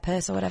or in their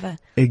purse or whatever.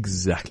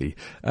 Exactly.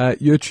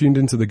 You're tuned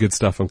into the good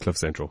stuff on Cliff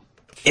Central.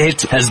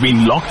 It has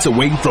been locked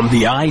away from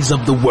the eyes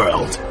of the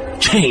world,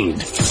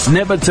 chained,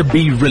 never to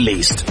be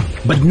released.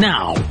 But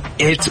now,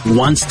 it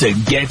wants to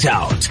get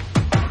out.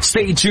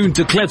 Stay tuned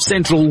to Cliff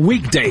Central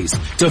weekdays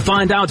to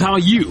find out how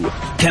you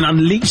can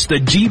unleash the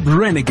Jeep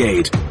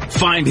Renegade.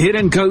 Find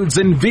hidden codes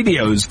and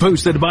videos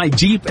posted by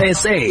Jeep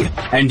SA,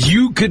 and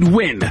you could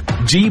win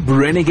Jeep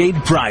Renegade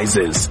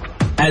prizes,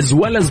 as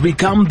well as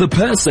become the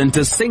person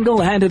to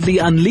single-handedly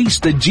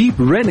unleash the Jeep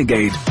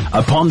Renegade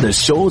upon the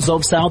shores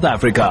of South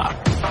Africa.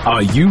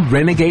 Are you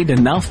renegade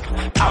enough?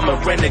 I'm a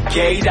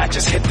renegade, I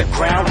just hit the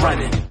ground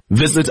running.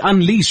 Visit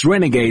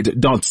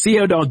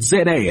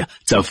unleashrenegade.co.za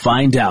to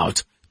find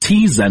out.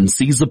 T's and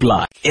C's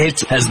apply.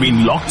 It has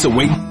been locked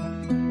away.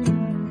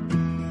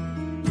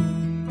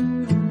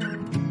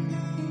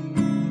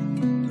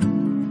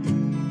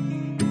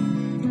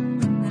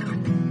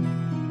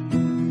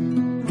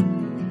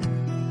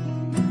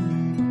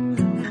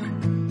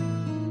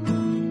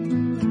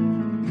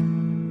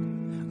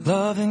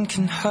 Loving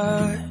can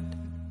hurt.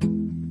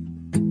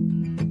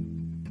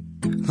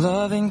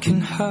 Loving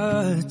can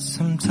hurt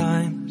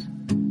sometimes,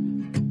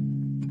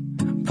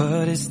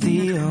 but it's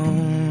the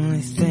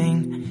only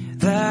thing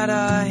that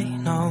I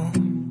know.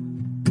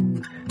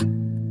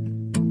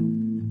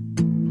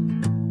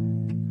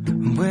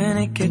 When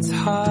it gets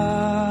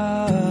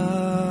hard,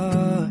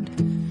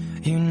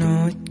 you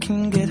know it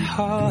can get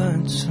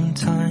hard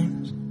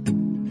sometimes.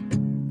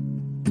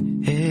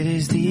 It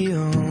is the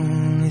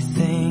only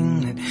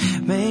thing that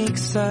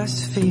makes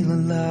us feel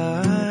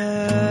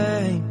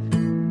alive.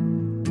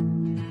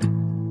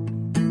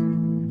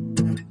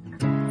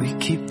 We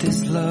keep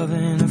this love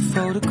in a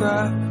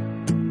photograph.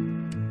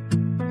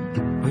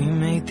 We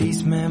made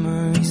these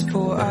memories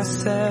for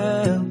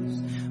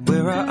ourselves,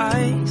 where our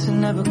eyes are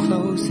never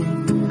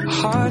closing,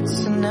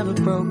 hearts are never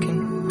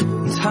broken,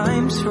 and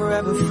time's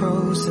forever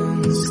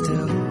frozen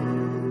still.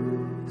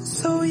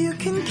 So you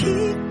can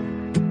keep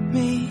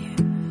me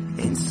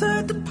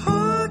inside the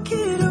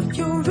pocket of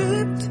your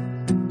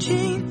ripped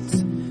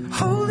jeans,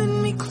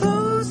 holding me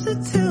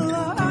closer till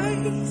our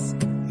eyes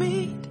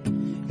meet.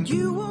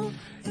 You won't.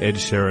 Ed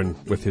Sheeran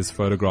with his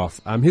Photograph.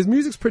 His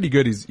music's pretty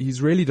good.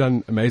 He's really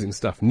done amazing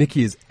stuff.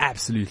 Nikki is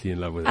absolutely in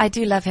love with him. I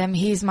do love him.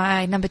 He's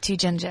my number 2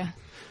 ginger.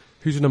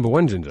 Who's your number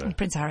 1 ginger?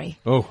 Prince Harry.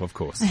 Oh, of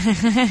course.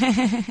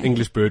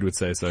 English Bird would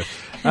say so.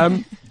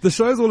 The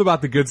show is all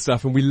about the good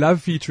stuff, and we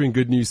love featuring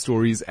good news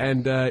stories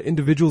and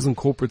individuals and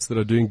corporates that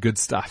are doing good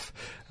stuff.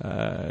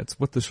 It's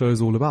what the show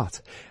is all about.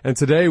 And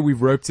today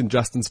we've roped in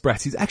Justin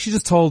Spratt. He's actually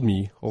just told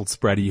me, old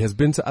Spratty, he has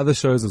been to other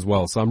shows as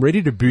well, so I'm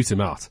ready to boot him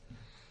out.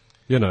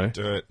 You know.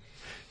 Do it.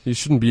 You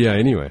shouldn't be here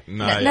anyway.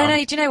 No,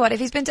 do you know what?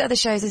 If he's been to other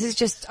shows, this is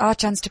just our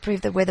chance to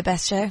prove that we're the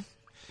best show.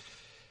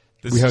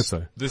 We hope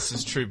so. This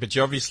is true, but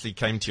you obviously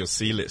came to your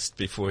C list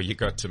before you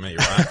got to me,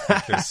 right?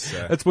 Because,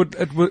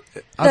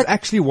 I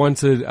actually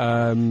wanted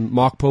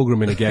Mark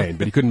Pilgrim in again,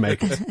 but he couldn't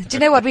make it. Do you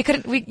know what?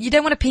 You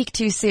don't want to peak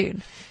too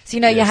soon. So,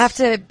 you have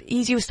to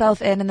ease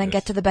yourself in and then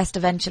get to the best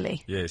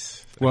eventually.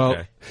 Yes. Well,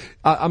 okay.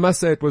 I must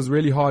say it was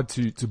really hard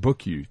to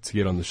book you to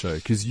get on the show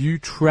because you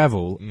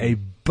travel a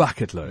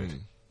bucket load.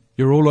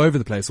 You're all over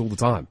the place all the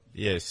time.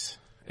 Yes.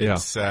 Yeah.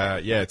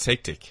 It's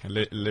hectic.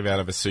 I live out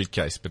of a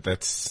suitcase, but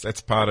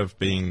that's part of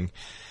being,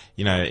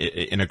 in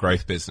a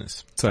growth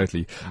business.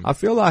 Totally. I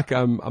feel like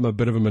I'm a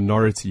bit of a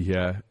minority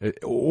here,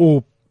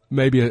 or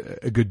maybe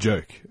a good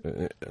joke.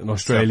 An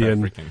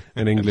Australian,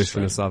 an English,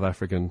 and a South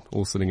African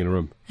all sitting in a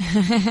room.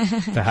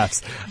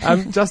 Perhaps.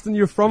 Justin,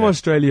 you're from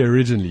Australia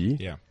originally.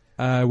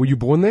 Yeah. Were you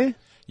born there?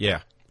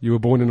 Yeah. You were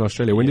born in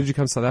Australia. When did you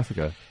come to South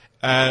Africa?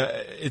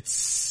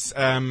 It's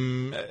a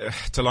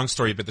long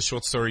story, but the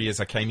short story is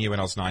I came here when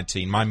I was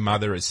 19. My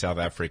mother is South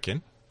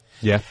African.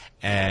 Yeah.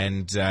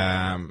 And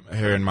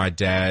her and my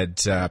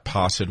dad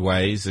parted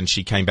ways, and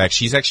she came back.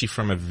 She's actually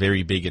from a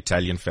very big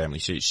Italian family.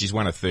 She's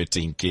one of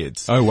 13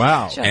 kids. Oh,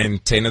 wow. Sure.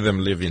 And 10 of them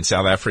live in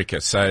South Africa.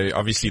 So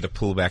obviously the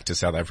pull back to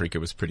South Africa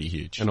was pretty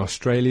huge. An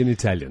Australian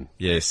Italian.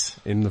 Yes.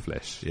 In the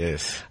flesh.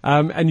 Yes.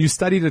 And you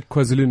studied at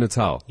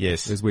KwaZulu-Natal.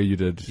 Yes. Is where you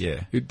did.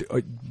 Yeah.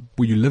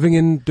 Were you living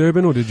in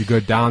Durban or did you go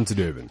down to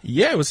Durban?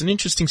 Yeah, it was an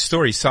interesting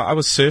story. So I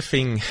was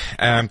surfing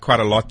quite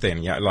a lot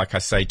then, like I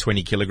say,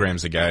 20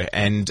 kilograms ago.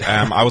 And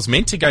I was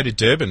meant to go to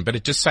Durban, but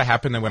it just so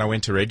happened that when I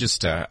went to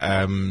register,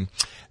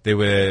 there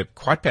were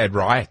quite bad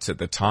riots at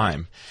the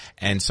time.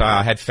 And so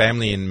I had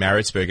family in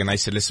Maritzburg, and they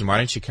said, listen, why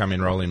don't you come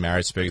enroll in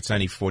Maritzburg? It's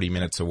only 40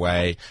 minutes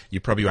away. You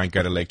probably won't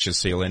go to lectures,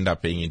 so you'll end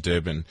up being in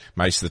Durban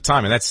most of the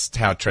time. And that's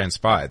how it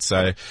transpired.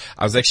 So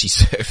I was actually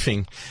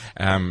surfing.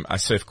 I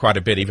surfed quite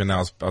a bit, even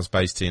though I was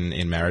based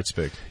in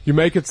Maritzburg. You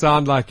make it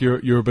sound like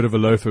you're a bit of a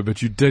loafer,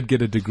 but you did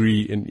get a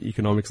degree in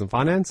economics and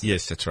finance?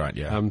 Yes, that's right,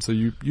 yeah. So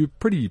you're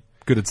pretty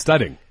good at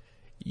studying.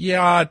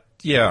 Yeah,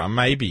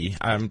 maybe.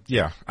 I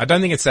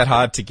don't think it's that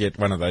hard to get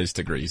one of those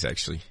degrees,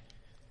 actually.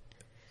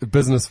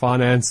 Business,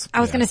 finance. I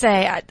was going to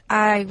say,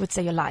 I would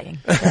say you're lying.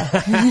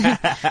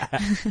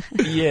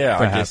 Yeah,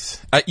 I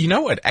guess. You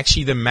know what?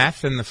 Actually, the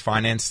math and the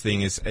finance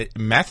thing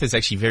math is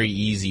actually very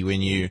easy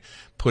when you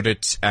put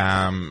it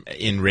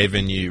in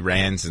revenue,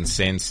 rands and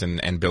cents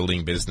and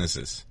building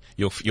businesses.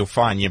 You'll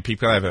find,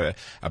 people have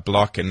a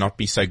block and not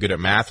be so good at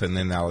math, and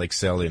then they'll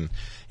excel in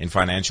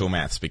financial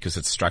maths because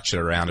it's structured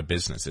around a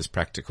business. It's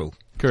practical.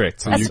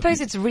 Correct. So I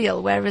suppose it's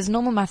real, whereas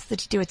normal maths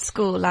that you do at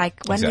school,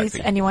 like when is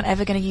anyone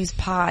ever going to use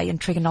pi and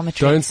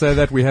trigonometry? Don't say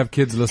that. We have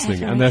kids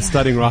listening and they're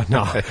studying right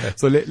now.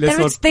 So let's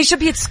not. They should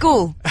be at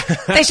school.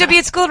 They should be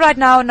at school right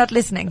now and not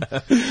listening.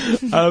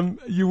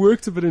 You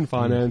worked a bit in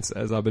finance,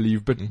 as I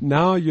believe, but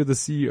now you're the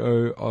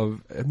CEO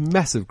of a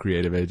massive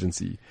creative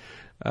agency.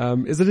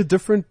 Is it a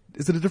different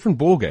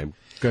ball game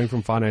going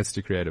from finance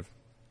to creative?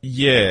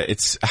 Yeah,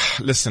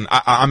 listen,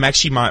 I'm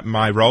actually,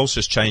 my role's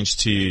just changed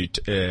to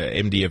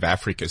MD of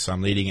Africa, so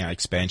I'm leading our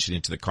expansion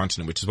into the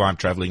continent, which is why I'm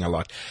traveling a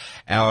lot.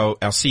 Our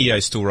CEO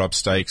is still Rob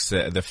Stokes,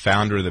 the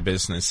founder of the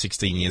business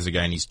 16 years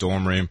ago in his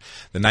dorm room.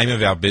 The name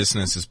of our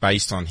business is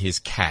based on his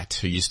cat,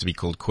 who used to be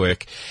called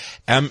Quirk.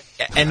 And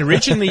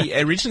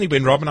originally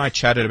when Rob and I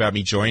chatted about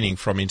me joining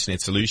from Internet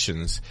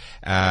Solutions,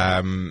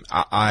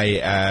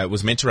 I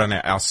was meant to run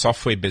our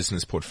software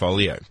business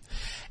portfolio.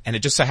 And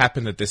it just so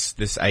happened that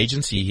this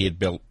agency he had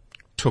built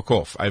took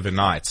off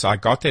overnight. So I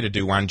got there to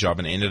do one job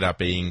and ended up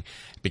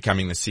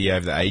becoming the CEO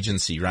of the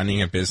agency, running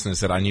a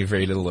business that I knew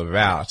very little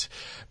about.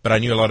 But I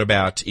knew a lot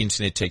about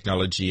internet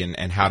technology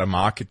and how to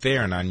market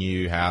there, and I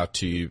knew how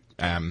to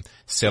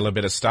sell a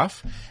bit of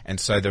stuff. And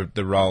so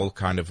the role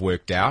kind of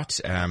worked out.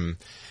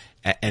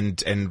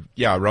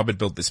 Robert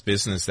built this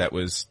business that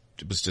was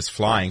just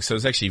flying. So it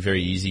was actually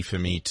very easy for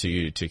me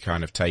to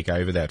kind of take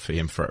over that for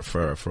him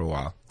for a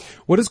while.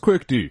 What does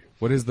Quirk do?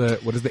 What is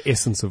the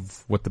essence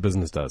of what the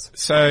business does?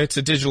 So it's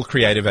a digital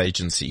creative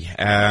agency.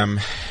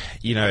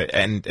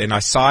 and I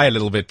sigh a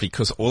little bit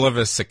because all of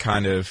us are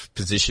kind of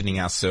positioning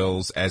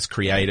ourselves as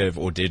creative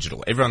or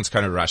digital. Everyone's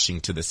kind of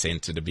rushing to the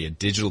center to be a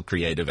digital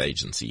creative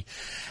agency,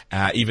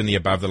 even the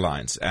above the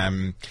lines.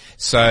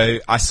 So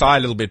I sigh a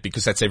little bit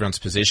because that's everyone's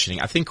positioning.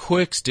 I think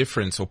Quirk's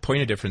difference or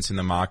point of difference in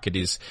the market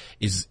is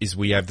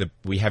we have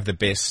the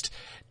best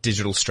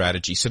digital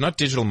strategy. So not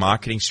digital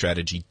marketing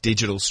strategy,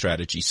 digital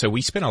strategy. So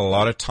we spend a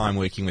lot of time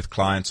working with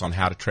clients on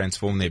how to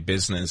transform their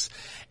business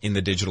in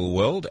the digital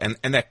world. And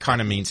that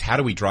kind of means how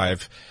do we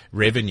drive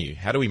revenue?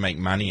 How do we make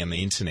money on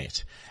the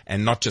internet?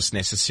 And not just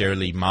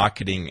necessarily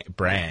marketing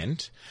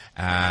brand,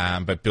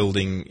 but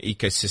building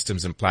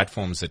ecosystems and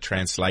platforms that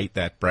translate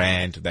that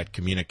brand, that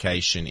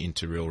communication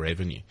into real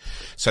revenue.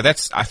 So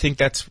I think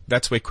that's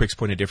where Quirk's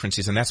point of difference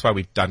is, and that's why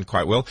we've done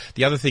quite well.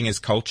 The other thing is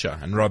culture,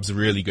 and Rob's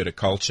really good at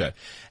culture.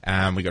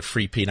 We got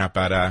free peanut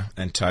butter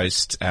and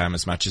toast,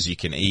 as much as you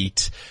can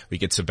eat. We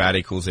get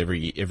sabbaticals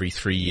every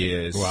 3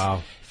 years.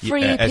 Wow.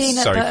 Free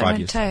peanut butter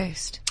and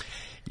toast.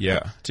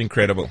 Yeah, it's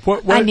incredible.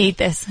 I need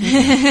this.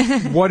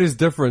 What is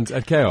different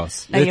at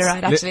Chaos? No, you're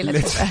right. Actually,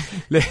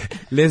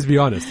 Let's be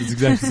honest. It's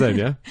exactly the same,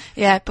 yeah?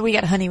 Yeah, but we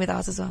get honey with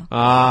ours as well.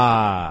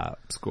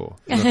 Score.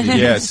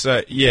 Yeah,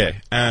 so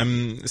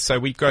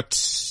we got,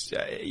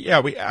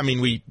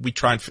 we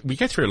try and, we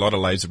go through a lot of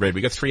loaves of bread.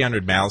 We got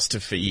 300 mouths to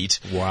feed.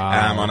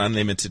 Wow. On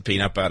unlimited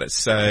peanut butter.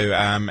 So,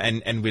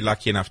 and we're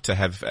lucky enough to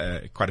have,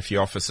 quite a few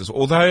offices.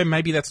 Although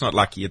maybe that's not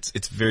lucky.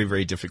 It's very,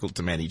 very difficult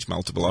to manage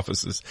multiple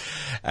offices.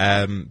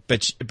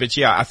 But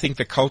yeah, I think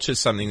the culture is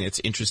something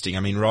that's interesting. I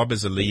mean, Rob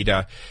is a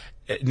leader.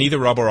 Neither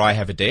Rob or I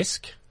have a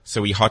desk,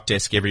 so we hot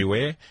desk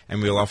everywhere,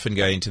 and we'll often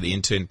go into the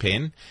intern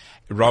pen.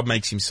 Rob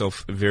makes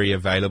himself very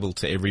available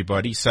to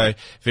everybody, so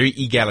very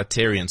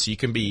egalitarian. So you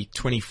can be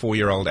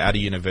 24-year-old out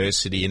of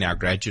university in our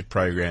graduate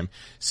program,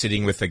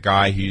 sitting with a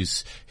guy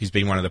who's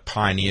been one of the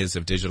pioneers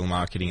of digital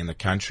marketing in the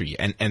country,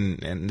 and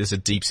there's a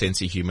deep sense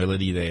of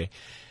humility there.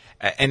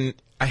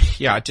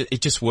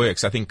 It just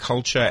works. I think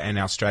culture and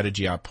our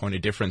strategy are a point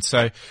of difference.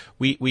 So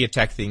we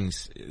attack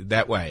things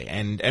that way,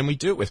 and we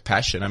do it with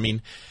passion. I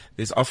mean,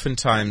 there's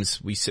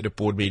oftentimes we sit at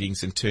board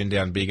meetings and turn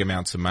down big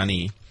amounts of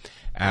money,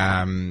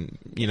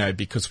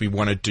 because we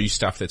want to do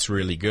stuff that's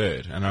really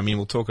good. And I mean,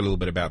 we'll talk a little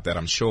bit about that,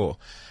 I'm sure.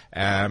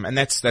 And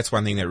that's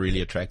one thing that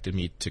really attracted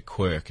me to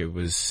Quirk. It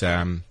was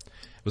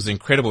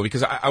incredible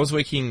because I was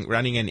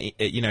running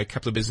a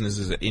couple of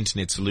businesses at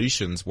Internet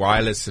Solutions,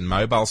 wireless and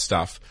mobile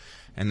stuff.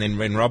 And then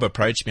when Rob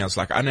approached me, I was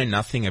like, I know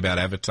nothing about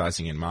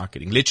advertising and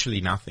marketing,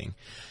 literally nothing.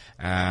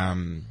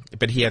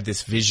 But he had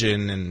this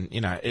vision and,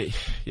 it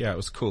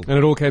was cool. And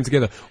it all came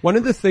together. One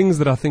of the things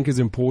that I think is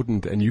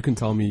important, and you can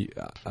tell me,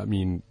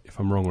 if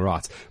I'm wrong or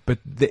right, but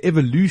the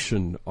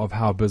evolution of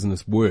how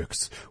business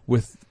works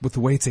with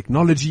the way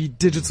technology,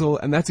 digital,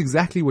 and that's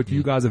exactly what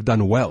you guys have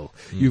done well.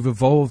 You've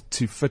evolved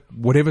to fit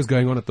whatever's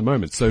going on at the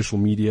moment, social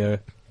media,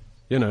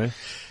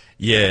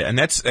 Yeah, and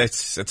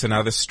that's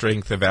another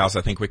strength of ours.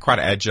 I think we're quite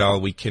agile.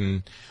 We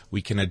can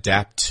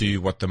adapt to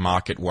what the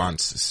market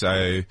wants.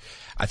 So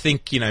I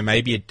think,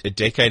 maybe a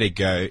decade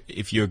ago,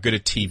 if you were good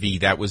at TV,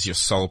 that was your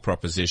sole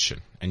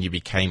proposition and you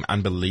became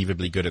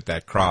unbelievably good at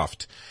that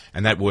craft.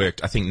 And that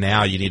worked. I think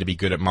now you need to be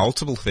good at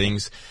multiple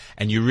things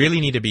and you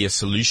really need to be a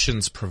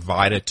solutions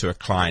provider to a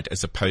client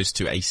as opposed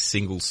to a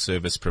single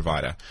service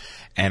provider.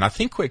 And I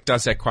think Quirk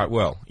does that quite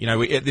well.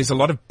 There's a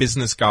lot of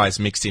business guys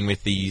mixed in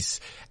with these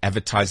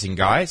advertising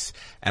guys,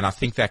 and I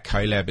think that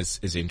collab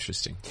is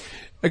interesting.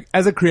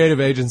 As a creative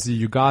agency,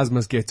 you guys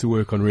must get to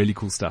work on really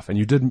cool stuff, and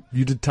you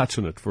did touch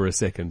on it for a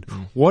second.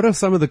 What are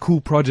some of the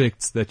cool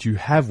projects that you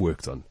have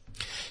worked on?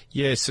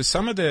 Yeah, so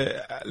some of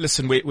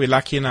we're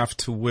lucky enough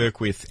to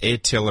work with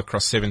Airtel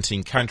across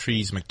 17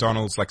 countries,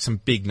 McDonald's, like some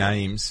big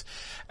names.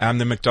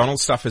 The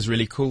McDonald's stuff is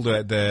really cool.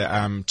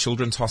 The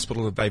children's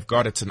hospital that they've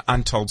got, it's an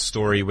untold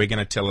story. We're going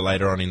to tell it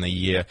later on in the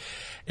year.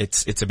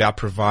 It's about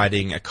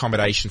providing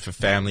accommodation for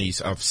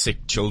families of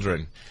sick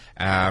children.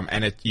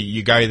 And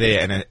you go there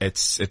and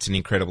it's an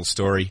incredible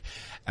story.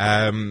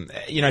 So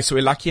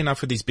we're lucky enough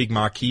with these big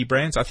marquee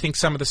brands. I think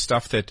some of the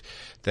stuff that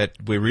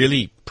we're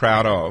really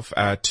proud of,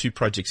 two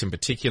projects in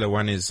particular.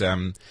 One is,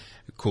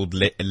 called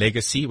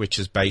Legacy, which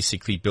is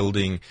basically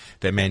building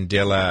the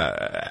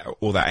Mandela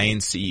or the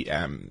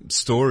ANC,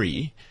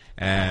 story,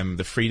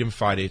 the freedom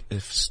fighter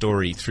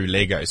story through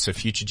Lego. So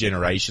future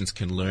generations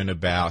can learn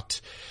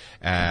about,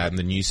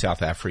 the new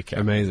South Africa.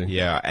 Amazing.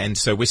 Yeah. And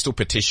so we're still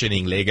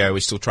petitioning Lego. We're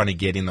still trying to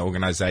get in the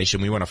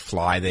organization. We want to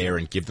fly there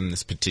and give them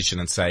this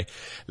petition and say,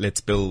 let's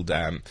build,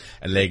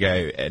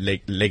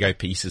 Lego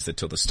pieces that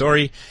tell the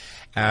story.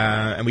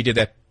 And we did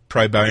that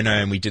pro bono,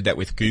 and we did that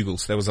with Google.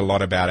 So there was a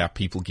lot about our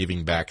people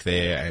giving back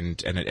there,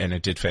 and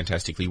it did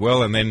fantastically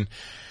well. And then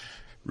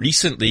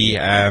recently,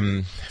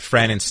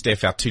 Fran and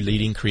Steph, our two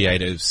leading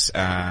creatives,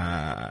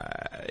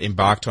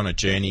 embarked on a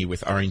journey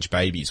with Orange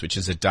Babies, which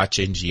is a Dutch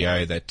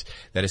NGO that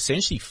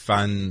essentially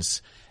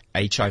funds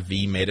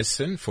HIV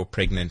medicine for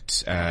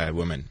pregnant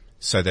women,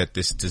 so that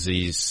this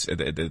disease,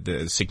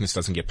 the sickness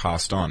doesn't get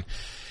passed on.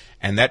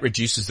 And that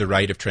reduces the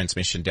rate of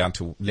transmission down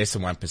to less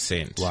than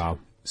 1%. Wow.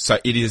 So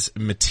it is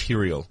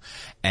material.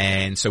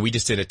 And so we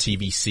just did a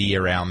TVC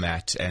around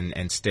that,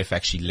 and Steph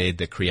actually led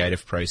the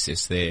creative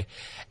process there.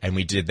 And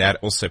we did that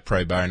also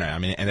pro bono. I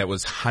mean, and that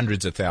was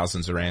hundreds of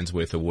thousands of rands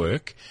worth of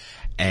work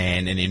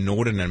and an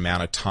inordinate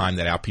amount of time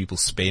that our people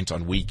spent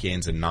on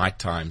weekends and night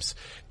times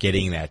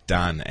getting that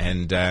done.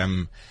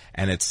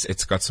 And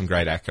it's got some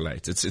great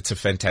accolades. It's a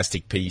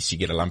fantastic piece. You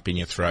get a lump in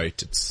your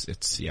throat.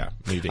 It's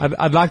moving.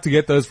 I'd like to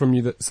get those from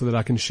you so that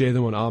I can share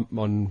them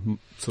on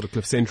sort of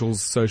Cliff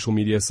Central's social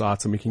media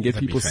sites, and we can get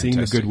That'd be people seeing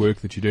the good work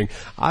that you're doing.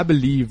 I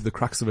believe the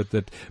crux of it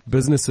that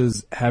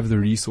businesses have the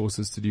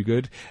resources to do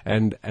good,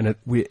 and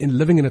we're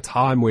living in a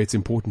time where it's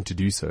important to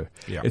do so.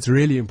 Yeah. It's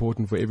really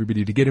important for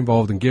everybody to get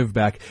involved and give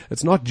back.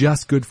 It's not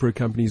just good for a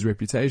company's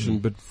reputation,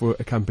 but for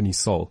a company's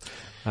soul.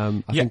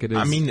 I think it is.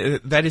 I mean,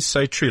 that is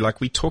so true.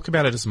 Like, we talk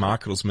about it as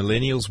marketers.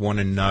 Millennials want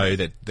to know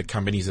that the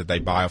companies that they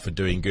buy off are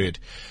doing good.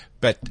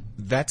 But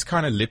that's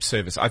kind of lip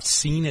service. I've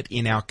seen it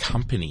in our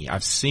company.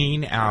 I've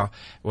seen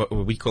what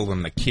we call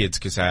them the kids,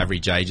 because our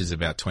average age is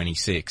about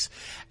 26.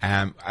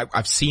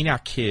 I've seen our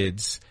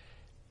kids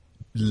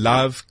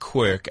love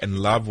Quirk and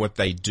love what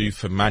they do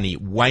for money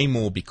way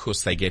more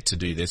because they get to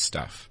do this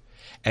stuff.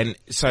 And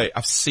so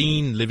I've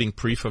seen living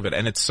proof of it,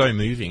 and it's so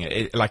moving.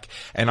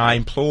 And I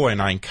implore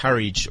and I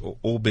encourage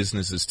all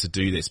businesses to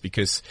do this,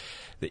 because,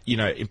 you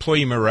know,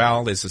 employee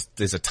morale,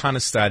 there's a ton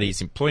of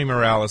studies. Employee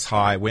morale is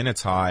high. When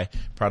it's high,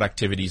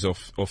 productivity's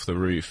off the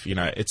roof. You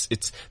know,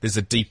 there's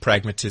a deep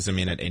pragmatism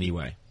in it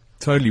anyway.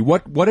 Totally.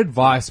 What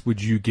advice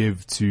would you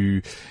give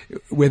to,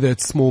 whether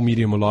it's small,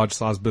 medium or large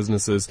size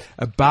businesses,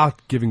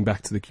 about giving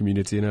back to the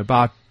community and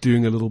about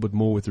doing a little bit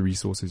more with the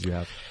resources you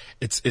have?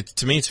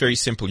 To me, it's very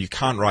simple. You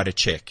can't write a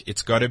check.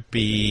 It's got to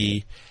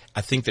be,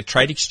 I think the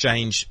trade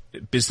exchange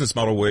business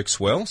model works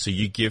well. So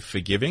you give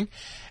for giving.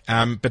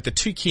 But the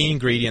two key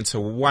ingredients are,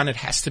 one, it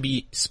has to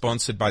be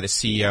sponsored by the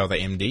CEO or the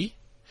MD.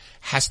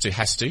 Has to.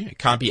 It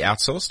can't be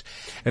outsourced.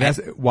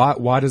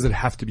 Why does it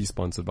have to be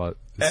sponsored by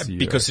the CEO?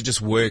 Because it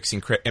just works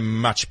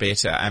much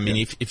better. I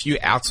mean, if you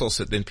outsource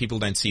it, then people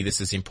don't see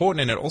this as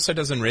important, and it also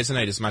doesn't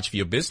resonate as much for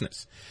your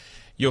business.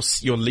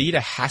 Your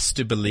leader has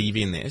to believe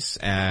in this,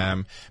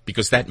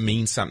 because that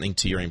means something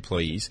to your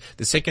employees.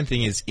 The second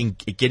thing is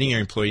getting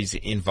your employees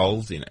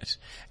involved in it.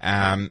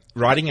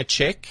 Writing a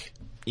check,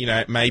 you know,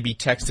 it may be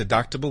tax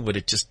deductible, but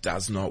it just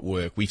does not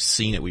work. We've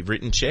seen it. We've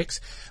written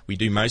checks. We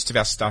do most of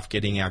our stuff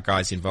getting our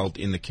guys involved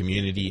in the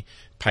community,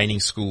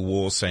 painting school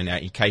walls. So now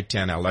in Cape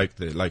Town,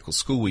 the local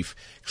school, we've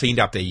cleaned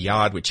up their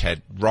yard, which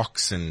had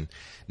rocks and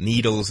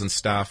needles and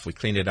stuff. We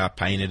cleaned it up,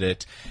 painted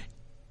it.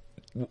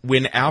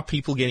 When our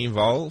people get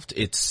involved,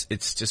 it's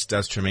just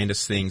does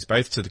tremendous things,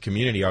 both to the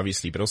community,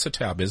 obviously, but also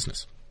to our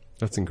business.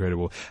 That's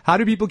incredible. How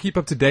do people keep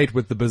up to date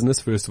with the business,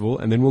 first of all,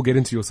 and then we'll get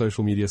into your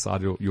social media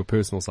side, your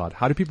personal side.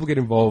 How do people get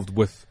involved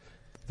with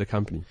the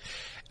company?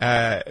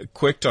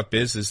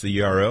 Quirk.biz is the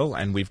URL,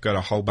 and we've got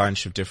a whole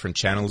bunch of different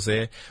channels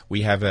there.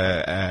 We have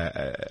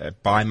a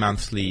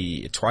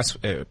bi-monthly,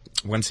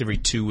 once every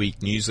 2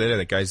 week newsletter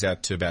that goes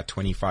out to about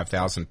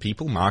 25,000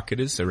 people,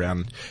 marketers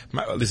around.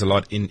 There's a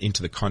lot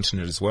into the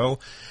continent as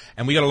well,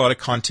 and we got a lot of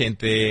content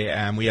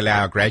there. We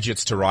allow our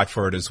graduates to write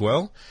for it as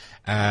well.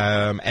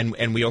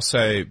 And we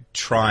also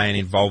try and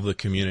involve the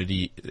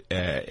community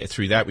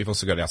through that. We've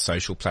also got our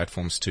social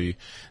platforms too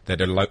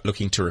that are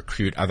looking to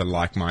recruit other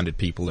like-minded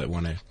people that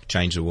want to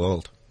change the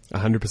world.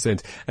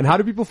 100%. And how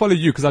do people follow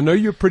you? Because I know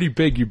you're pretty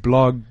big. You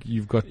blog,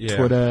 you've got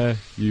Twitter,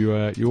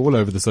 you're all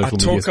over the social media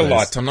space. I talk a space.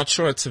 lot. I'm not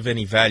sure it's of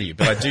any value,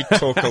 but I do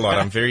talk a lot.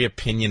 I'm very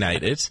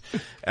opinionated.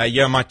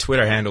 My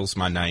Twitter handle's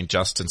my name,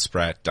 Justin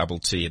Spratt, double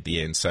T at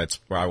the end. So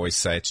I always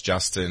say it's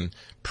Justin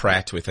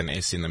Pratt with an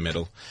S in the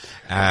middle.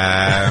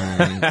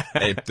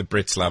 The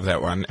Brits love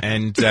that one.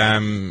 And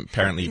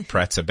apparently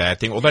Pratt's a bad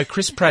thing. Although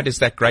Chris Pratt is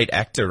that great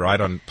actor,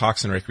 right, on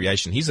Parks and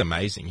Recreation. He's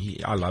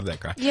amazing. I love that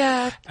guy.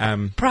 Yeah.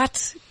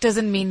 Pratt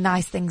doesn't mean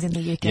nice things in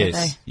the UK,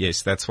 though.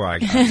 Yes, that's why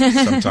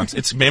sometimes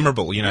it's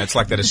memorable. You know, it's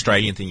like that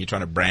Australian thing. You're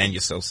trying to brand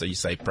yourself, so you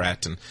say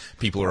Pratt, and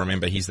people will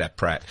remember he's that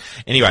Pratt.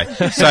 Anyway,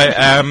 so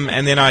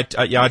and then I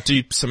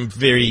do some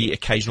very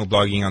occasional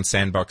blogging on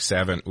Sandbox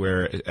Savant,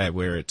 where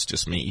it's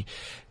just me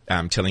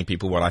telling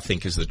people what I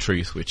think is the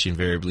truth, which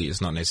invariably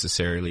is not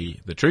necessarily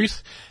the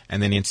truth.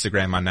 And then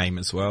Instagram, my name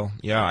as well.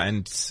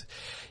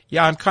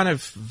 I'm kind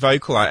of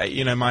vocal.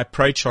 My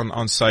approach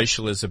on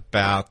social is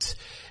about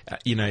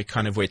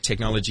kind of where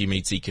technology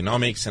meets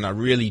economics, and I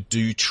really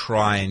do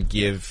try and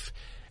give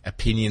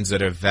opinions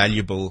that are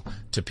valuable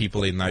to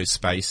people in those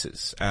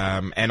spaces.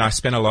 And I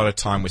spend a lot of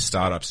time with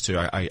startups too.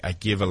 I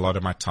give a lot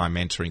of my time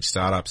mentoring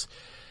startups.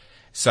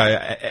 So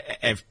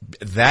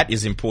that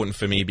is important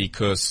for me,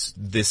 because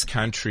this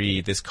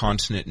country, this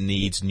continent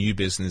needs new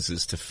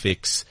businesses to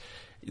fix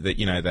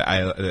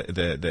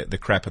the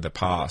crap of the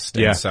past.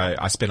 And so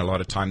I spend a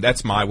lot of time.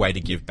 That's my way to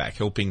give back,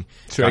 helping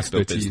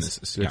build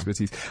businesses.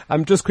 Expertise.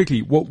 Just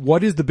quickly,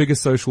 what is the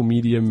biggest social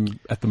medium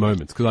at the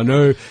moment? Because I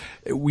know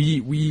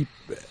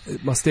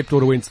my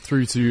stepdaughter went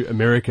through to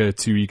America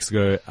 2 weeks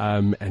ago,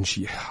 and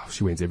she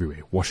went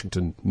everywhere.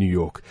 Washington, New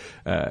York,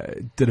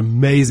 did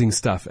amazing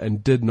stuff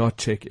and did not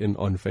check in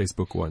on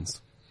Facebook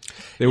once.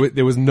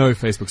 There was no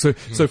Facebook.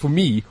 So for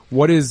me,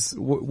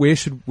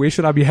 where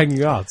should I be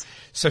hanging out?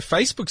 So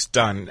Facebook's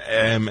done,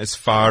 as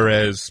far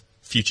as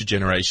future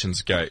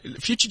generations go.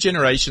 Future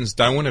generations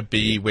don't want to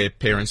be where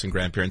parents and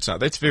grandparents are.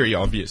 That's very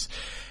obvious.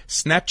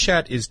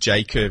 Snapchat is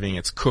J-curving,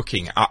 it's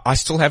cooking. I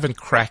still haven't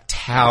cracked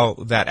how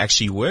that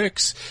actually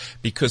works,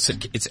 because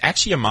it's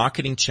actually a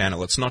marketing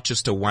channel. It's not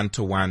just a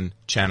one-to-one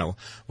channel,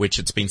 which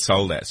it's been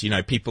sold as. You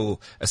know,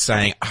 people are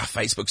saying,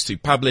 Facebook's too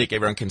public,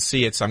 everyone can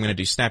see it, so I'm going to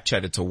do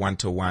Snapchat. It's a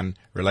one-to-one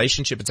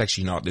relationship. It's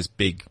actually not. There's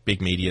big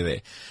media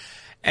there.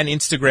 And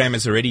Instagram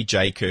is already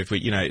J-curve,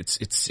 where, you know,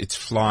 it's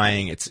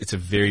flying. It's a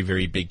very,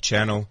 very big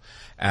channel.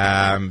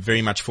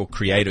 Very much for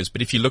creators.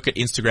 But if you look at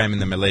Instagram in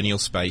the millennial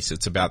space,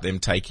 it's about them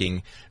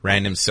taking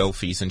random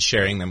selfies and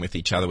sharing them with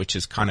each other, which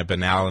is kind of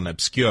banal and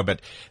obscure,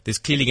 but there's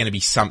clearly going to be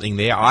something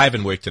there. I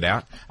haven't worked it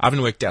out. I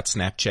haven't worked out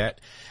Snapchat.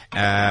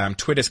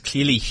 Twitter's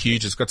clearly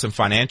huge. It's got some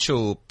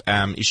financial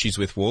issues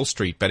with Wall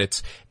Street, but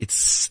it's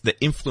the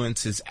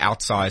influence is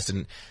outsized,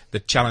 and the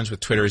challenge with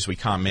Twitter is we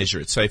can't measure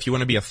it. So if you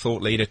want to be a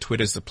thought leader,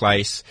 Twitter's the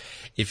place.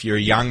 If you're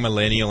a young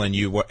millennial and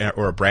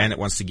or a brand that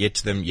wants to get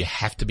to them, you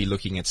have to be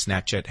looking at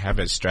Snapchat, have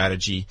a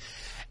strategy.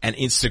 And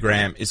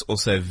Instagram is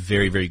also a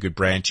very, very good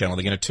brand channel.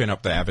 They're going to turn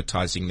up the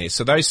advertising there.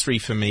 So those three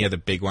for me are the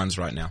big ones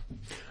right now.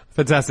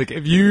 Fantastic.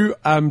 If you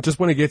just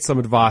want to get some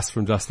advice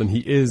from Justin,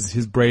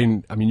 his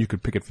brain, I mean, you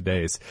could pick it for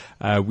days.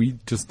 We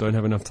just don't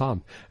have enough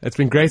time. It's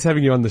been great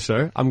having you on the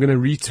show. I'm going to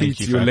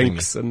retweet your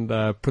links and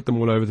put them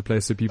all over the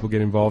place so people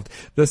get involved.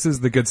 This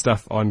is The Good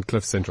Stuff on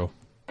Cliff Central.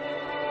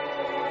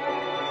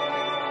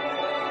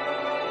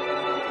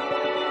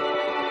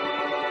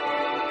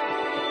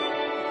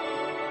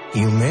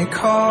 You may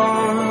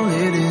call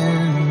it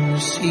in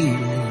this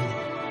evening,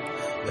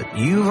 but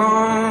you've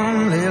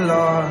only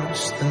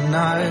lost the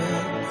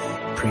night.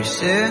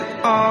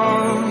 Preset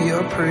all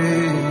your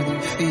pretty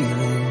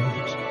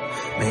feelings,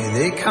 may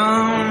they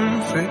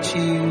comfort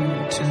you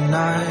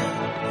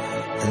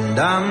tonight. And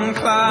I'm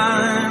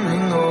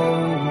climbing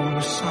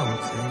over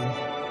something,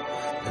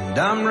 and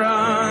I'm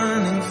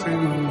running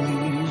through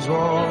these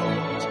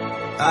walls.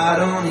 I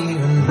don't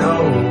even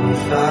know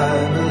if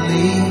I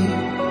believe.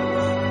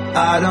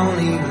 I don't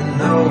even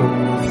know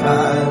if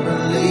I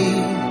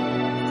believe.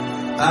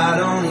 I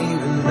don't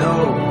even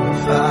know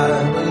if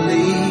I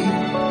believe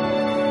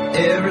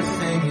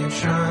everything you're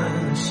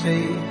trying to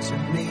say to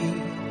me.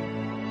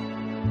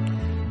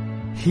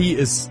 He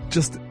is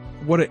just,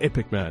 what an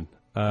epic man.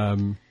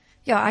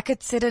 Yeah, I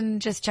could sit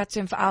and just chat to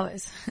him for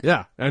hours.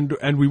 Yeah, and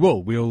we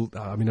will.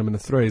 I mean, I'm going to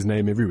throw his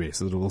name everywhere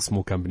so that all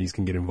small companies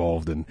can get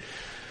involved and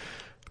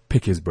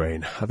pick his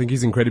brain. I think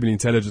he's incredibly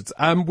intelligent.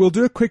 We'll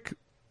do a quick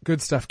Good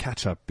Stuff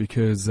catch up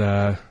because,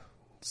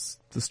 it's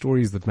the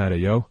stories that matter,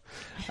 yo.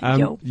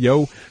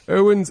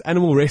 Irwin's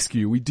Animal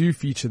Rescue. We do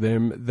feature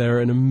them. They're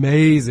an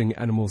amazing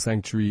animal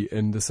sanctuary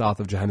in the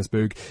south of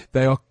Johannesburg.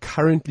 They are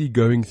currently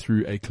going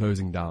through a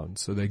closing down.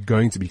 So they're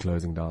going to be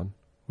closing down,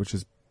 which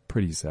is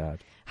pretty sad.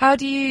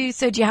 Do you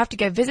have to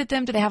go visit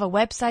them? Do they have a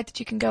website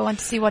that you can go on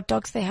to see what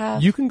dogs they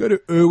have? You can go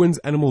to Irwin's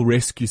Animal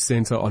Rescue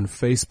Center on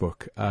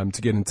Facebook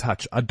to get in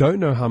touch. I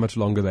don't know how much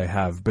longer they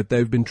have, but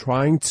they've been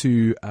trying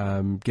to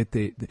get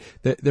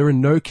they're a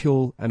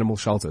no-kill animal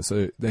shelter,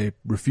 so they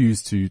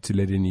refuse to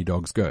let any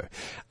dogs go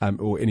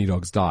or any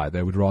dogs die.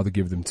 They would rather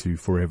give them to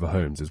forever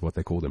homes, is what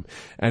they call them.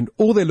 And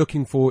all they're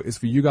looking for is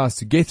for you guys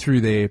to get through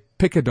there,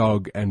 pick a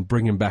dog, and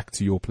bring him back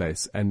to your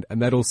place. And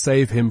that'll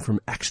save him from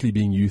actually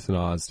being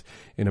euthanized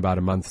in about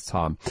a month's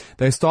time.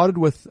 They started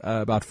with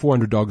about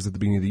 400 dogs at the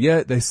beginning of the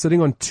year. They're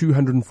sitting on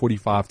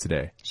 245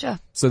 today. Sure.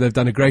 So they've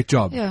done a great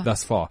job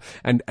thus far.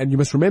 And you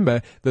must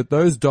remember that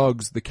those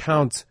dogs, the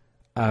count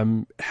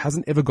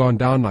hasn't ever gone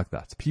down like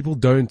that. People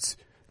don't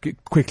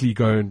quickly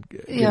go and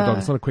get a dog.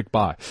 It's not a quick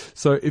buy.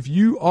 So if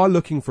you are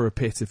looking for a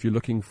pet, if you're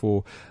looking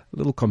for a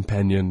little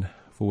companion,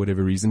 for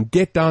whatever reason,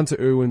 get down to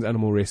Irwin's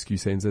Animal Rescue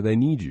Centre. They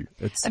need you.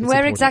 And it's where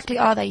important. exactly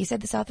are they? You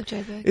said the south of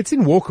Joburg. It's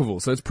in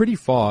Walkerville, so it's pretty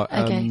far.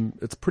 Okay.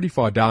 It's pretty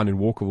far down in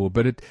Walkerville,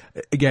 but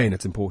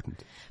it's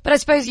important. But I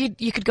suppose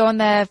you could go on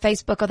their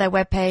Facebook or their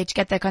webpage,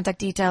 get their contact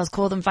details,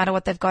 call them, find out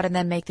what they've got, and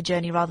then make the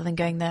journey rather than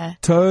going there.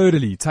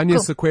 Totally. Tanya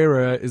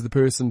Sequeira is the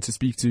person to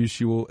speak to.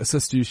 She will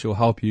assist you. She'll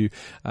help you.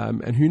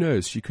 And who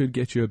knows? She could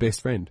get you a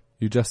best friend.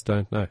 You just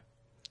don't know.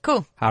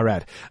 Cool. How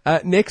rad.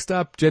 Next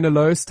up, Jenna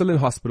Lowe, still in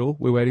hospital.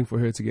 We're waiting for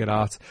her to get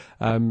out.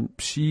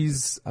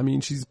 She's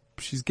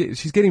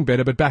getting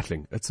better, but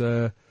battling. It's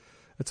a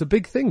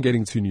big thing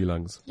getting 2 new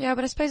lungs. Yeah,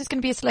 but I suppose it's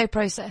going to be a slow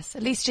process.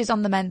 At least she's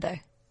on the mend though.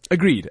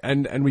 Agreed.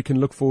 And we can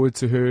look forward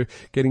to her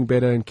getting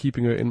better and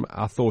keeping her in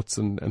our thoughts,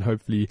 and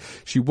hopefully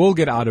she will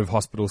get out of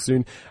hospital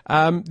soon.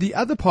 The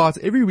other part,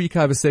 every week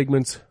I have a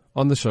segment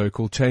on the show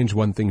called Change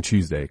One Thing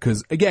Tuesday.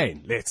 Cause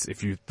again,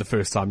 if you, the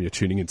first time you're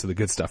tuning into the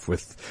good stuff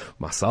with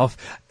myself,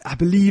 I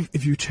believe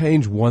if you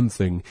change one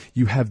thing,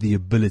 you have the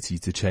ability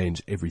to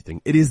change everything.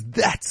 It is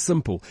that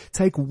simple.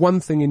 Take one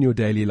thing in your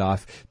daily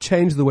life,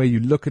 change the way you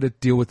look at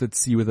it, deal with it,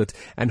 see with it,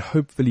 and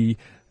hopefully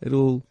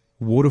it'll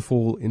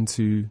waterfall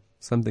into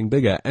something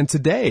bigger. And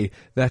today,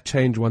 that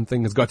change, one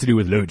thing, has got to do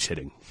with load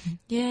shedding.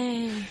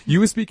 Yay. You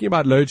were speaking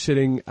about load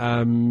shedding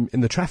in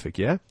the traffic,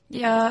 yeah?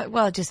 Yeah,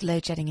 well, just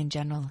load shedding in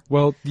general.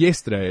 Well,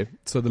 yesterday,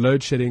 so the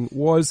load shedding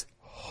was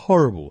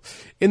horrible.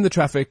 In the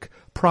traffic,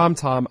 prime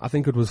time, I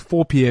think it was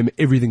 4 p.m.,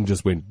 everything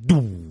just went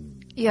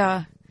doom.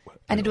 Yeah.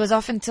 And it was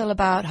off until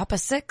about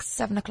 6:30,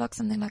 7 o'clock,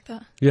 something like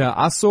that. Yeah,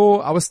 I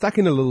was stuck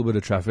in a little bit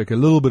of traffic, a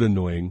little bit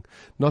annoying,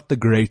 not the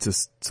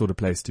greatest sort of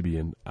place to be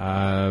in.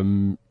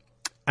 And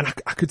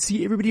I could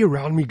see everybody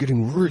around me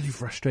getting really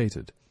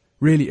frustrated,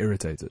 really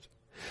irritated.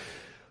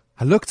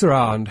 I looked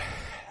around,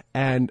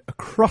 and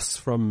across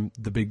from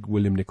the big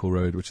William Nicol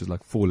Road, which is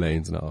like 4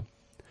 lanes now,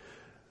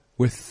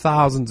 were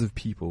thousands of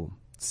people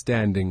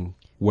standing,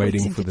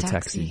 waiting for the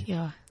taxi.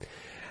 Yeah.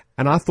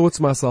 And I thought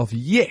to myself,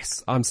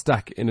 yes, I'm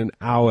stuck in an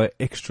hour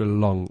extra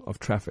long of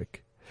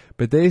traffic.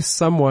 But there's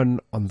someone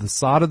on the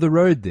side of the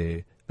road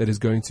there that is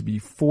going to be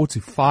 4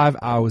 to 5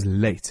 hours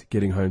late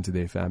getting home to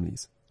their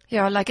families.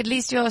 Yeah, like at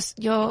least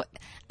you're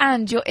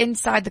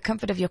inside the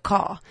comfort of your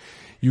car.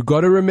 You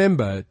got to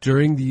remember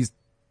during these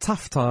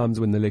tough times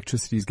when the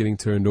electricity is getting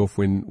turned off,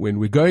 when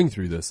we're going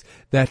through this,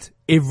 that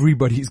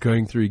everybody's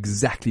going through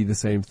exactly the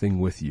same thing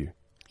with you.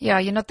 Yeah,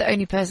 you're not the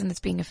only person that's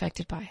being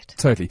affected by it.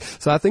 Totally.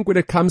 So I think when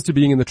it comes to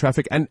being in the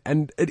traffic, and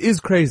it is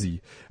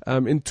crazy,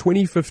 in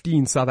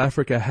 2015, South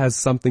Africa has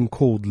something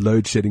called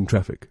load shedding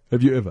traffic.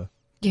 Have you ever?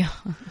 Yeah.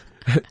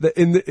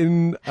 In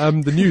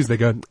the news, they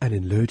go, and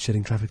in load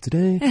shedding traffic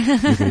today,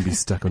 you're going to be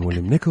stuck on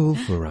William Nicol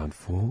for around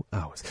 4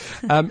 hours.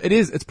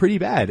 It's pretty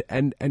bad.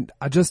 And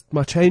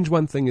my change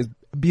one thing is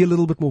be a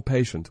little bit more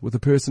patient with the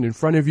person in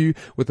front of you,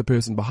 with the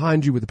person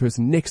behind you, with the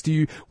person next to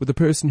you, with the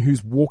person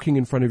who's walking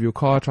in front of your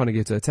car trying to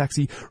get to a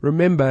taxi.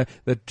 Remember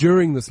that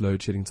during this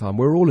load shedding time,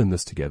 we're all in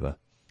this together.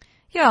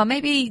 Yeah,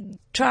 maybe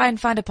try and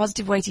find a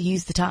positive way to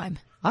use the time.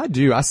 I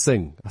do. I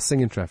sing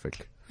in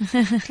traffic.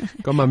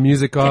 Got my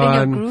music on.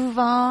 Getting your groove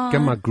on.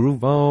 Get my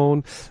groove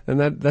on. And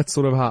that's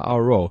sort of how I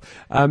roll.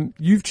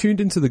 You've tuned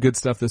into the good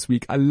stuff this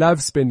week. I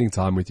love spending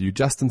time with you.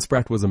 Justin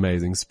Spratt was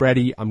amazing.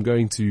 Spratty, I'm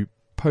going to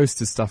post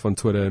his stuff on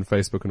Twitter and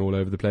Facebook and all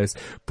over the place.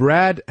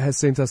 Brad has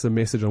sent us a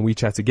message on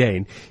WeChat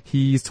again.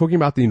 He's talking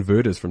about the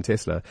inverters from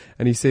Tesla,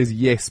 and he says,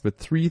 yes, but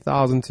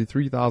 $3,000 to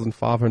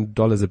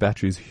 $3,500 a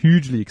battery is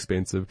hugely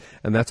expensive,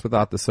 and that's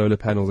without the solar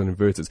panels and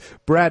inverters.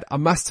 Brad, I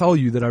must tell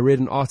you that I read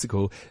an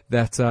article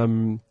that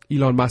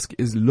Elon Musk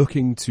is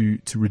looking to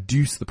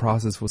reduce the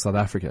prices for South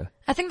Africa.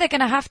 I think they're going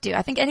to have to.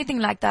 I think anything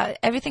like that,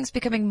 everything's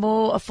becoming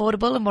more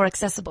affordable and more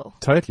accessible.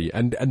 Totally.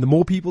 And the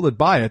more people that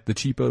buy it, the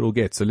cheaper it'll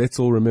get. So let's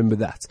all remember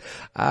that.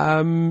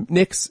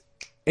 Next,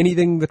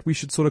 anything that we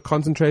should sort of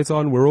concentrate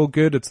on? We're all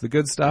good. It's the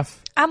good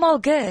stuff. I'm all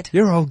good.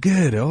 You're all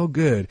good. All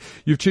good.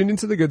 You've tuned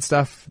into the good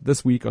stuff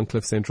this week on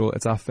Cliff Central.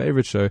 It's our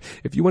favorite show.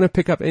 If you want to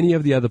pick up any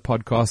of the other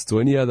podcasts or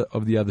any other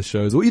of the other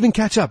shows, or even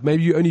catch up,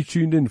 maybe you only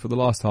tuned in for the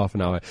last half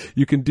an hour,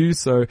 you can do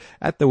so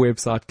at the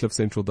website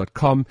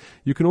cliffcentral.com.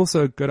 You can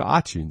also go to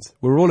iTunes.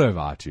 We're all over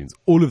iTunes.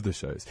 All of the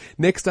shows.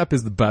 Next up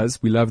is The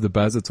Buzz. We love The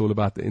Buzz. It's all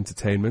about the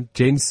entertainment.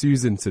 Jen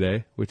Susan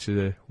today, which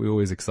we're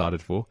always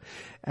excited for.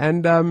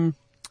 And I'm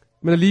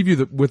going to leave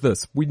you with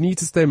this. We need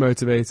to stay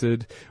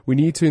motivated. We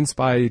need to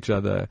inspire each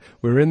other.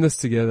 We're in this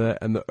together,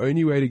 and the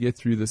only way to get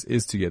through this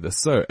is together.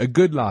 So a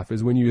good life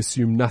is when you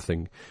assume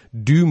nothing,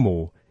 do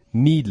more,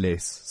 need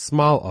less,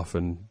 smile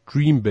often,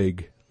 dream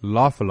big,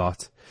 laugh a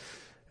lot,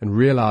 and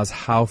realize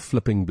how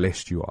flipping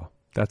blessed you are.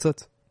 That's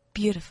it.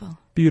 Beautiful.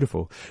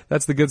 Beautiful.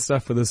 That's the good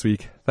stuff for this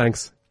week.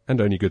 Thanks,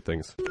 and only good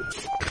things.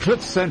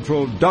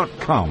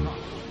 CliffCentral.com